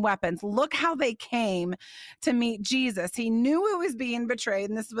torches and weapons. Look how they came to meet Jesus. He knew he was being betrayed.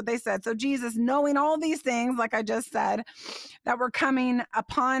 And this is what they said. So Jesus, knowing all these things, like I just said, that were coming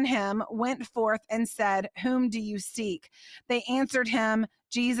upon him, went forth and said, whom do you seek? They answered him,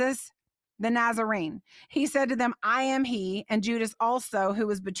 Jesus, the Nazarene. He said to them, I am he. And Judas also, who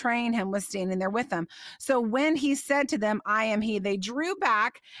was betraying him, was standing there with them. So when he said to them, I am he, they drew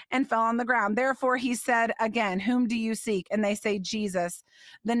back and fell on the ground. Therefore he said again, whom do you seek? And they say, Jesus,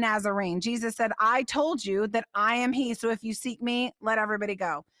 the Nazarene. Jesus said, I told you that I am he. So if you seek me, let everybody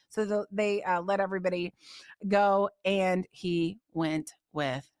go. So they let everybody go, and he went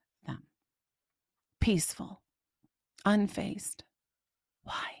with them. Peaceful, unfazed.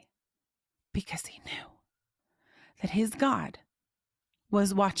 Why? Because he knew that his God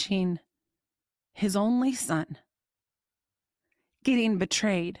was watching his only son getting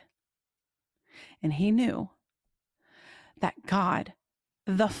betrayed. And he knew that God,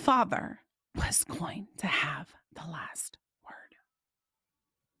 the Father, was going to have the last word.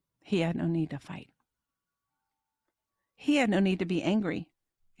 He had no need to fight. He had no need to be angry.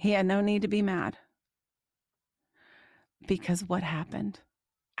 He had no need to be mad. Because what happened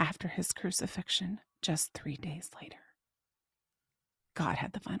after his crucifixion just 3 days later? God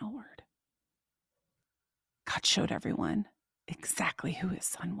had the final word. God showed everyone exactly who his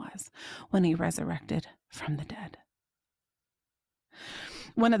son was when he resurrected from the dead.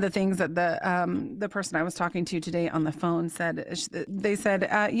 One of the things that the person I was talking to today on the phone said, they said,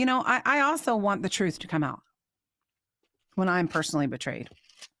 I also want the truth to come out when I'm personally betrayed.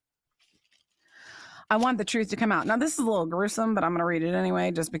 I want the truth to come out. Now, this is a little gruesome, but I'm going to read it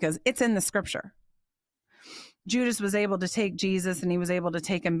anyway, just because it's in the scripture. Judas was able to take Jesus, and he was able to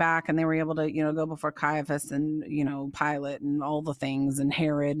take him back, and they were able to, go before Caiaphas and, Pilate and all the things, and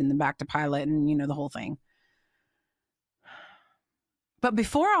Herod, and then back to Pilate, and, the whole thing. But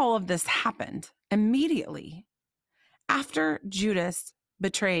before all of this happened, immediately after Judas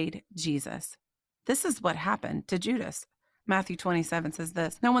betrayed Jesus, this is what happened to Judas. Matthew 27 says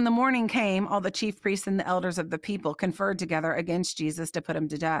this: Now when the morning came, all the chief priests and the elders of the people conferred together against Jesus to put him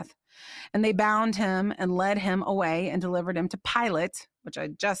to death. And they bound him and led him away and delivered him to Pilate, which I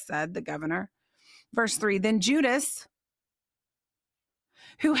just said, the governor. Verse 3, Then Judas,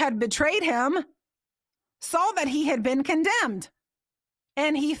 who had betrayed him, saw that he had been condemned,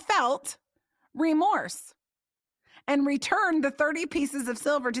 and he felt remorse, and returned the 30 pieces of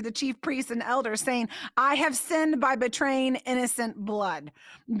silver to the chief priests and elders, saying, I have sinned by betraying innocent blood.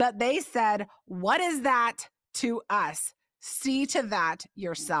 But they said, What is that to us? See to that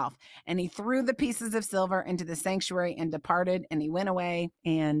yourself. And he threw the pieces of silver into the sanctuary and departed, and he went away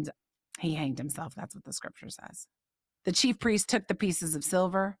and he hanged himself. That's what the scripture says. The chief priest took the pieces of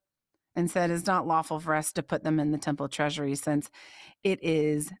silver and said, It's not lawful for us to put them in the temple treasury, since it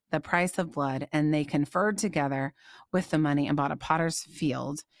is the price of blood. And they conferred together with the money and bought a potter's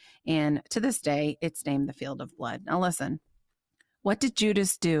field. And to this day, it's named the Field of Blood. Now listen, what did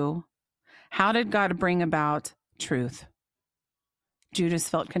Judas do? How did God bring about truth? Judas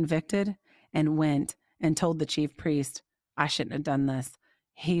felt convicted and went and told the chief priest, I shouldn't have done this.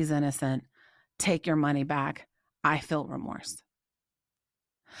 He's innocent. Take your money back. I feel remorse.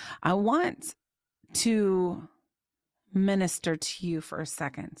 I want to minister to you for a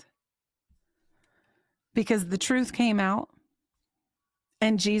second, because the truth came out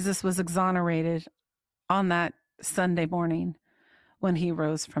and Jesus was exonerated on that Sunday morning when he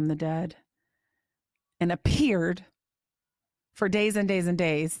rose from the dead and appeared for days and days and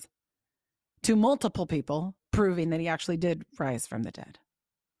days to multiple people, proving that he actually did rise from the dead.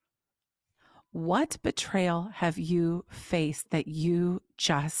 What betrayal have you faced that you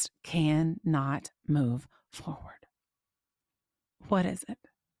just cannot move forward? What is it?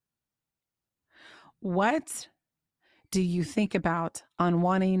 What do you think about on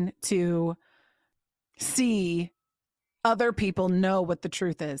wanting to see other people know what the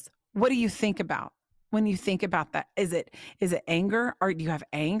truth is? What do you think about? when you think about that? Is it anger, or do you have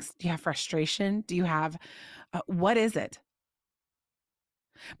angst? Do you have frustration? Do you have, what is it?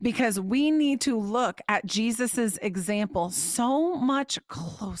 Because we need to look at Jesus's example so much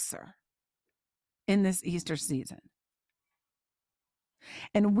closer in this Easter season.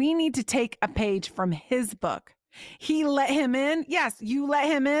 And we need to take a page from his book. He let him in. Yes, you let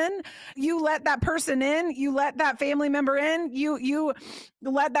him in. You let that person in. You let that family member in. You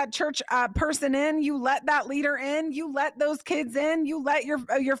let that church person in. You let that leader in. You let those kids in. You let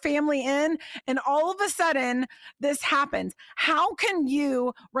your family in. And all of a sudden, this happens. How can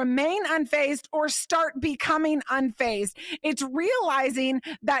you remain unfazed or start becoming unfazed? It's realizing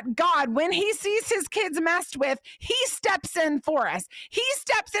that God, when he sees his kids messed with, he steps in for us. He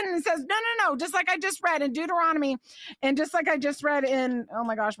steps in and says, no, just like I just read in Deuteronomy. And just like I just read in, oh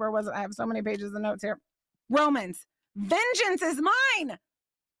my gosh, where was it? I have so many pages of notes here. Romans, vengeance is mine.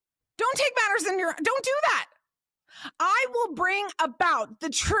 Don't take matters don't do that. I will bring about the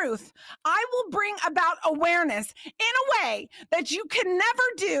truth. I will bring about awareness in a way that you can never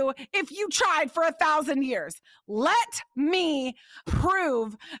do if you tried for 1,000 years. Let me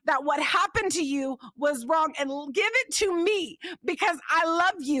prove that what happened to you was wrong, and give it to me because I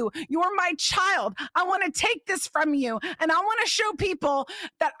love you. You're my child. I want to take this from you, and I want to show people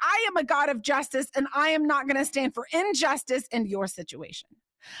that I am a God of justice, and I am not going to stand for injustice in your situation.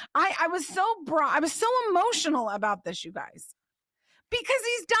 I was so emotional about this, you guys, because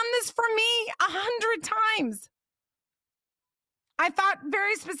he's done this for me 100 times. I thought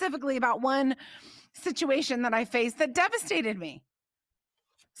very specifically about one situation that I faced that devastated me.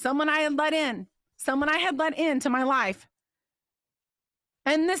 Someone I had let into my life.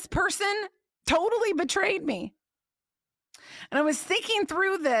 And this person totally betrayed me. And I was thinking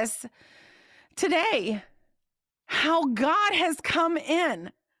through this today, how God has come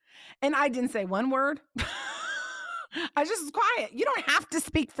in. And I didn't say one word. I just was quiet. You don't have to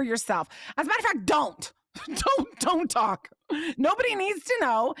speak for yourself. As a matter of fact, don't talk. Nobody needs to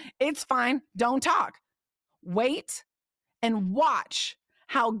know. It's fine. Don't talk. Wait and watch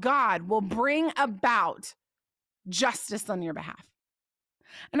how God will bring about justice on your behalf.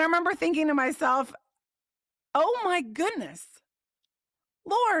 And I remember thinking to myself, oh my goodness,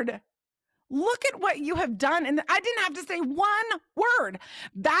 Lord, look at what you have done. And I didn't have to say one word.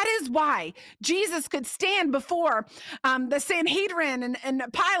 That is why Jesus could stand before the Sanhedrin and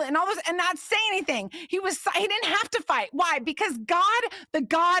Pilate and all those and not say anything. He didn't have to fight. Why? Because God, the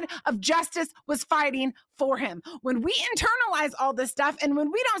God of justice, was fighting for him. When we internalize all this stuff, and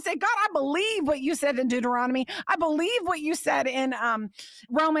when we don't say, God, I believe what you said in Deuteronomy, I believe what you said in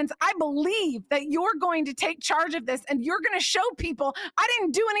Romans, I believe that you're going to take charge of this and you're going to show people I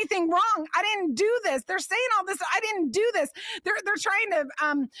didn't do anything wrong. I didn't do this. They're saying all this. I didn't do this. They're trying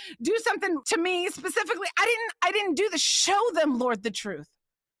to do something to me specifically. I didn't do this. Show them, Lord, the truth.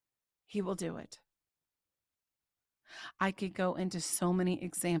 He will do it. I could go into so many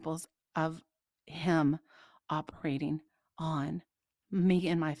examples of him operating on me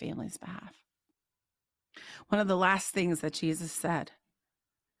and my family's behalf. One of the last things that Jesus said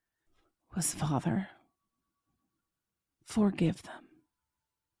was, Father, forgive them,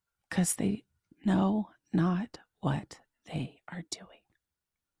 because they know not what they are doing.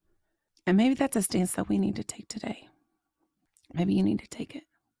 And maybe that's a stance that we need to take today. Maybe you need to take it.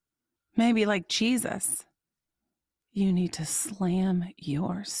 Maybe like Jesus, you need to slam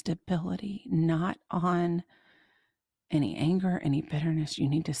your stability not on any anger, any bitterness. You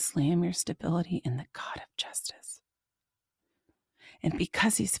need to slam your stability in the God of justice. And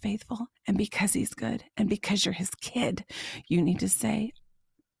because he's faithful, and because he's good, and because you're his kid, you need to say,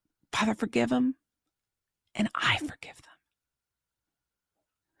 Father, forgive them, and I forgive them.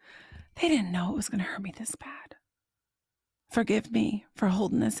 They didn't know it was going to hurt me this bad. Forgive me for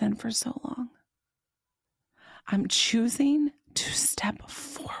holding this in for so long. I'm choosing to step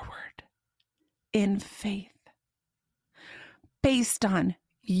forward in faith based on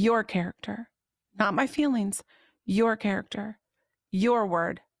your character, not my feelings, your character, your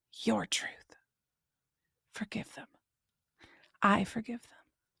word, your truth. Forgive them. I forgive them.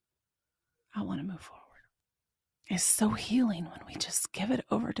 I want to move forward. It's so healing when we just give it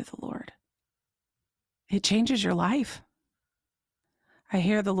over to the Lord. It changes your life. I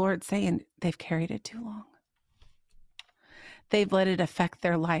hear the Lord saying they've carried it too long. They've let it affect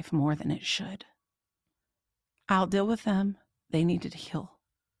their life more than it should. I'll deal with them. They needed to heal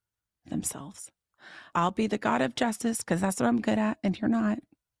themselves. I'll be the God of justice because that's what I'm good at, and you're not.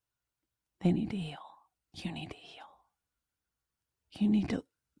 They need to heal. You need to heal. You need to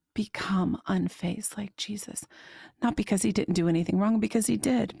become unfazed like Jesus. Not because he didn't do anything wrong, because he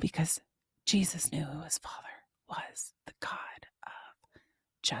did. Because Jesus knew who his Father was, the God of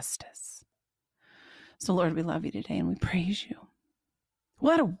justice. So, Lord, we love you today and we praise you.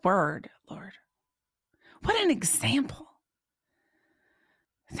 What a word, Lord. What an example.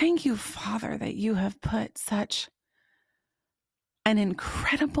 Thank you, Father, that you have put such an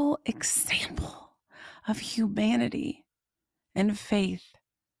incredible example of humanity and faith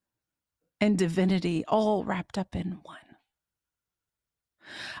and divinity all wrapped up in one.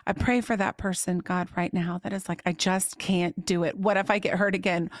 I pray for that person, God, right now that is like, I just can't do it. What if I get hurt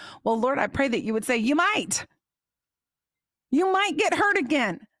again? Well, Lord, I pray that you would say, you might get hurt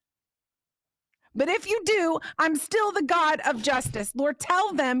again. But if you do, I'm still the God of justice. Lord,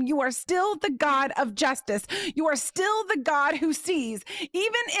 tell them you are still the God of justice. You are still the God who sees.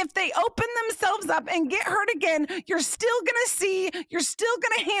 Even if they open themselves up and get hurt again, you're still going to see, you're still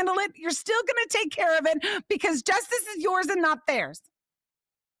going to handle it, you're still going to take care of it because justice is yours and not theirs.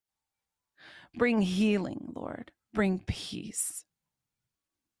 Bring healing, Lord. Bring peace.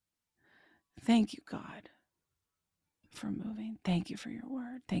 Thank you, God, for moving. Thank you for your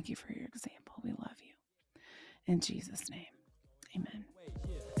word. Thank you for your example. We love you. In Jesus' name, amen.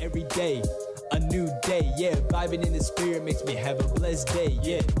 Every day, a new day, yeah. Vibing in the spirit makes me have a blessed day,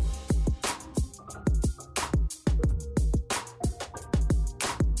 yeah.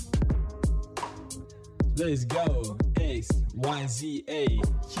 Let's go, X, Y, Z, A,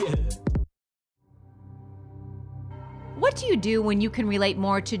 yeah. What do you do when you can relate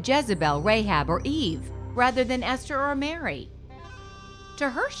more to Jezebel, Rahab, or Eve rather than Esther or Mary? To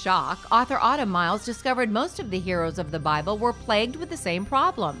her shock, author Autumn Miles discovered most of the heroes of the Bible were plagued with the same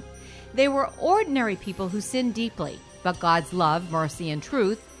problem. They were ordinary people who sinned deeply, but God's love, mercy, and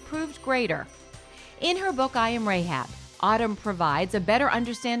truth proved greater. In her book, I Am Rahab, Autumn provides a better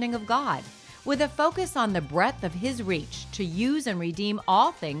understanding of God, with a focus on the breadth of His reach to use and redeem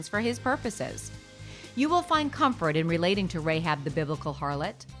all things for His purposes. You will find comfort in relating to Rahab the biblical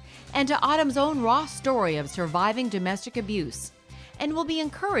harlot, and to Autumn's own raw story of surviving domestic abuse, and will be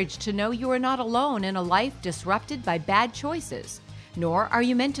encouraged to know you are not alone in a life disrupted by bad choices, nor are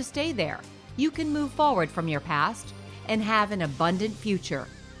you meant to stay there. You can move forward from your past and have an abundant future.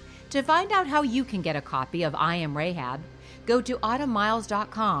 To find out how you can get a copy of I Am Rahab, go to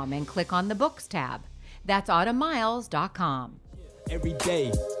autumnmiles.com and click on the Books tab. That's autumnmiles.com. Every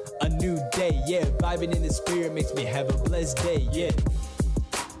day, a new day, yeah. Vibing in the spirit makes me have a blessed day, yeah.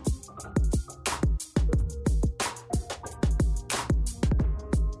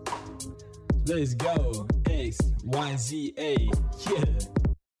 Let's go, X, Y, Z, A, yeah.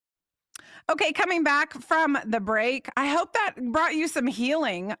 Okay, coming back from the break, I hope that brought you some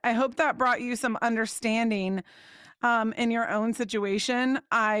healing. I hope that brought you some understanding in your own situation.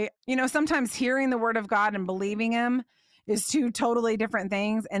 Sometimes hearing the word of God and believing Him is two totally different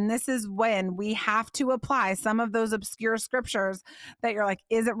things. And this is when we have to apply some of those obscure scriptures that you're like,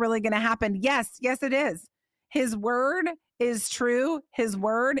 is it really going to happen? Yes, it is. His word is true. His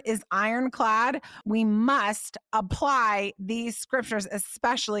word is ironclad. We must apply these scriptures,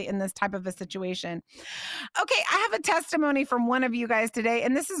 especially in this type of a situation. Okay, I have a testimony from one of you guys today,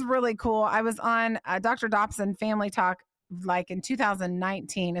 and this is really cool. I was on Dr. Dobson Family Talk like in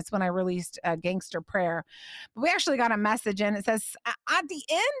 2019. It's when I released Gangster Prayer. But we actually got a message in. It says, at the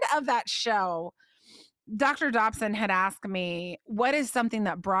end of that show, Dr. Dobson had asked me, what is something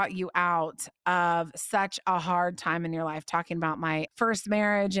that brought you out of such a hard time in your life? Talking about my first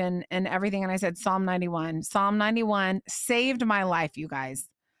marriage and everything. And I said, Psalm 91. Psalm 91 saved my life, you guys.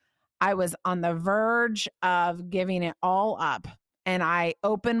 I was on the verge of giving it all up. And I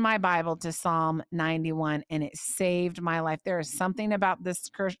opened my Bible to Psalm 91 and it saved my life. There is something about this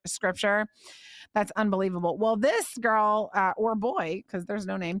scripture that's unbelievable. Well, this girl or boy, because there's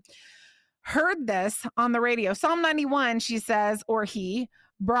no name, heard this on the radio. Psalm 91, she says, or he,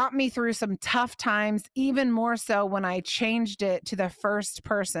 brought me through some tough times, even more so when I changed it to the first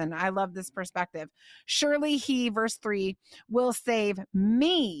person. I love this perspective. Surely he, verse 3, will save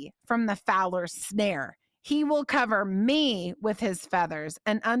me from the fowler's snare. He will cover me with his feathers,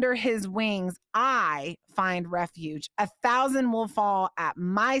 and under his wings I find refuge. 1,000 will fall at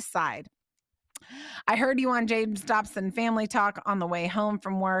my side. I heard you on James Dobson Family Talk on the way home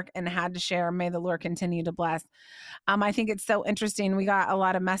from work and had to share. May the Lord continue to bless. I think it's so interesting. We got a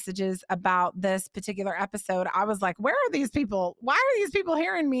lot of messages about this particular episode. I was like, where are these people? Why are these people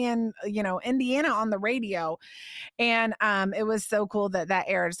hearing me in, Indiana on the radio? And it was so cool that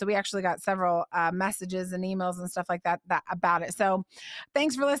aired. So we actually got several messages and emails and stuff like that about it. So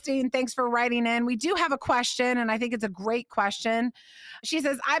thanks for listening. Thanks for writing in. We do have a question, and I think it's a great question. She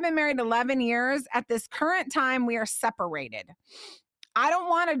says, I've been married 11 years. At this current time, we are separated. I don't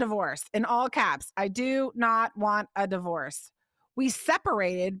want a divorce, in all caps. I do not want a divorce. We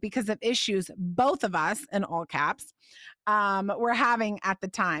separated because of issues both of us, in all caps, were having at the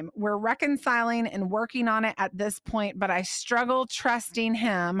time. We're reconciling and working on it at this point, but I struggle trusting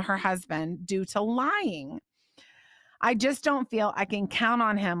him, her husband, due to lying. I just don't feel I can count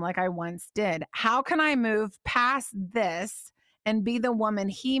on him like I once did. How can I move past this and be the woman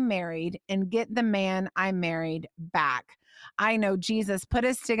he married and get the man I married back? I know Jesus put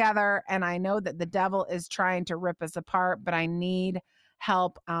us together, and I know that the devil is trying to rip us apart, but I need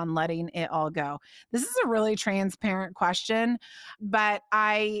help on letting it all go. This is a really transparent question, but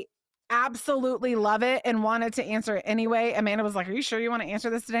I absolutely love it and wanted to answer it anyway. Amanda was like, are you sure you want to answer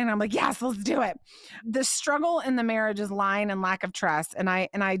this today? And I'm like, yes, let's do it. The struggle in the marriage is lying and lack of trust. And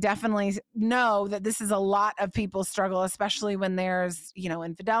I definitely know that this is a lot of people's struggle, especially when there's,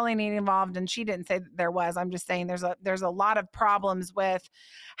 infidelity involved. And she didn't say that there was. I'm just saying there's a lot of problems with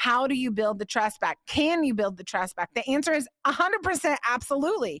how do you build the trust back? Can you build the trust back? The answer is 100%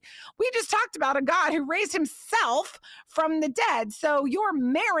 absolutely. We just talked about a God who raised himself from the dead. So your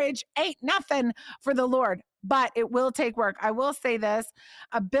marriage ain't nothing for the Lord, but it will take work. I will say this,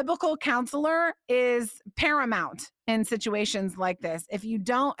 a biblical counselor is paramount in situations like this. If you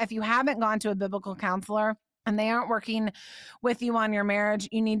haven't gone to a biblical counselor and they aren't working with you on your marriage,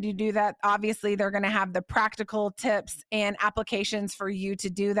 you need to do that. Obviously, they're going to have the practical tips and applications for you to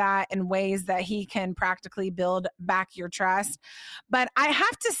do that in ways that he can practically build back your trust. But I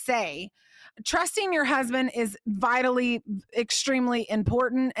have to say, trusting your husband is vitally, extremely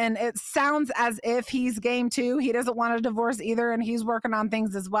important. And it sounds as if he's game too. He doesn't want a divorce either. And he's working on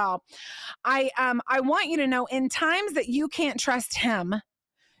things as well. I want you to know, in times that you can't trust him,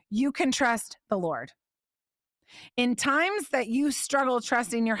 you can trust the Lord. In times that you struggle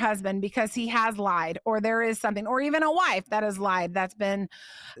trusting your husband because he has lied, or there is something, or even a wife that has lied, that's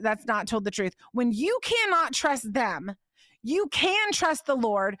not told the truth. When you cannot trust them, you can trust the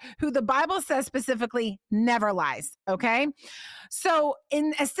Lord, who the Bible says specifically never lies. Okay. So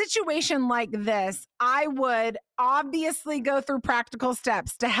in a situation like this, I would obviously go through practical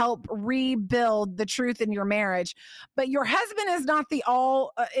steps to help rebuild the truth in your marriage. But your husband is not the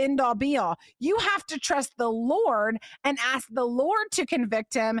end all be all. You have to trust the Lord and ask the Lord to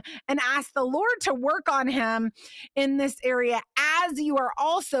convict him and ask the Lord to work on him in this area as you are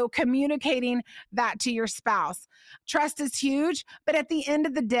also communicating that to your spouse. Trust is huge, but at the end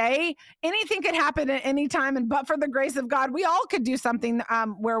of the day, anything could happen at any time. And but for the grace of God, we all could do something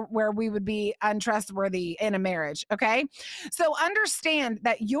where we would be untrustworthy in a marriage. Okay. So understand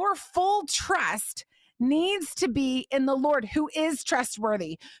that your full trust needs to be in the Lord, who is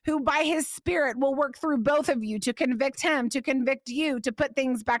trustworthy, who by his Spirit will work through both of you to convict him, to convict you, to put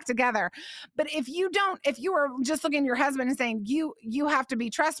things back together. But if you are just looking at your husband and saying you have to be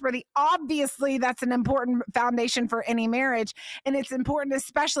trustworthy, obviously that's an important foundation for any marriage. And it's important,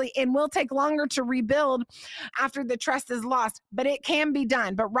 especially, and will take longer to rebuild after the trust is lost, but it can be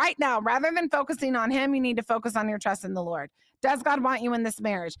done. But right now, rather than focusing on him, you need to focus on your trust in the Lord. Does God want you in this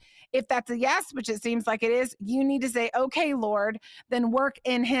marriage? If that's a yes, which it seems like it is, you need to say, okay, Lord, then work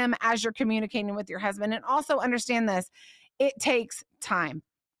in him as you're communicating with your husband. And also understand this, it takes time.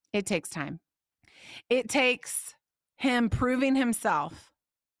 It takes time. It takes him proving himself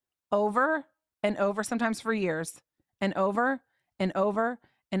over and over, sometimes for years, and over and over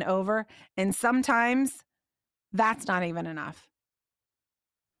and over. And sometimes that's not even enough.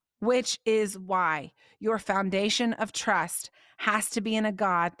 Which is why your foundation of trust has to be in a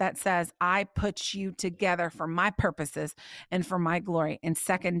God that says, I put you together for my purposes and for my glory. And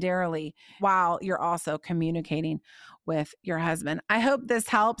secondarily, while you're also communicating with your husband. I hope this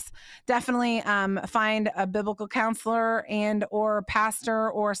helps. Definitely find a biblical counselor and or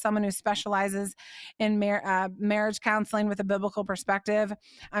pastor or someone who specializes in marriage counseling with a biblical perspective.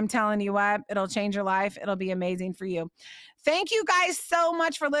 I'm telling you what, it'll change your life. It'll be amazing for you. Thank you guys so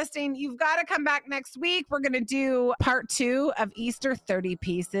much for listening. You've got to come back next week. We're going to do part 2 of Easter 30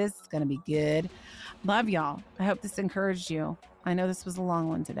 pieces. It's going to be good. Love y'all. I hope this encouraged you. I know this was a long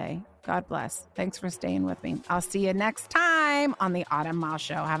one today. God bless. Thanks for staying with me. I'll see you next time on the Autumn Miles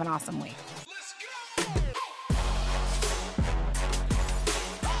Show. Have an awesome week.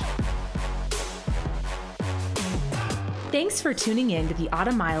 Thanks for tuning in to the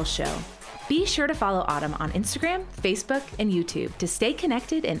Autumn Miles Show. Be sure to follow Autumn on Instagram, Facebook, and YouTube to stay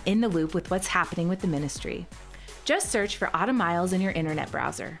connected and in the loop with what's happening with the ministry. Just search for Autumn Miles in your internet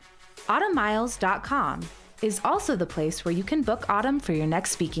browser. AutumnMiles.com is also the place where you can book Autumn for your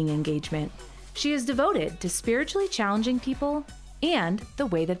next speaking engagement. She is devoted to spiritually challenging people and the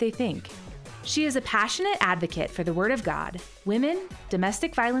way that they think. She is a passionate advocate for the Word of God, women,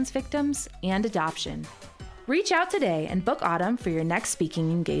 domestic violence victims, and adoption. Reach out today and book Autumn for your next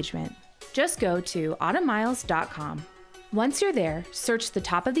speaking engagement. Just go to autumnmiles.com. Once you're there, search the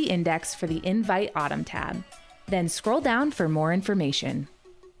top of the index for the Invite Autumn tab. Then scroll down for more information.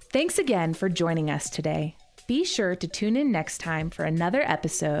 Thanks again for joining us today. Be sure to tune in next time for another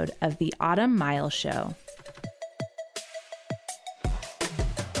episode of the Autumn Miles Show.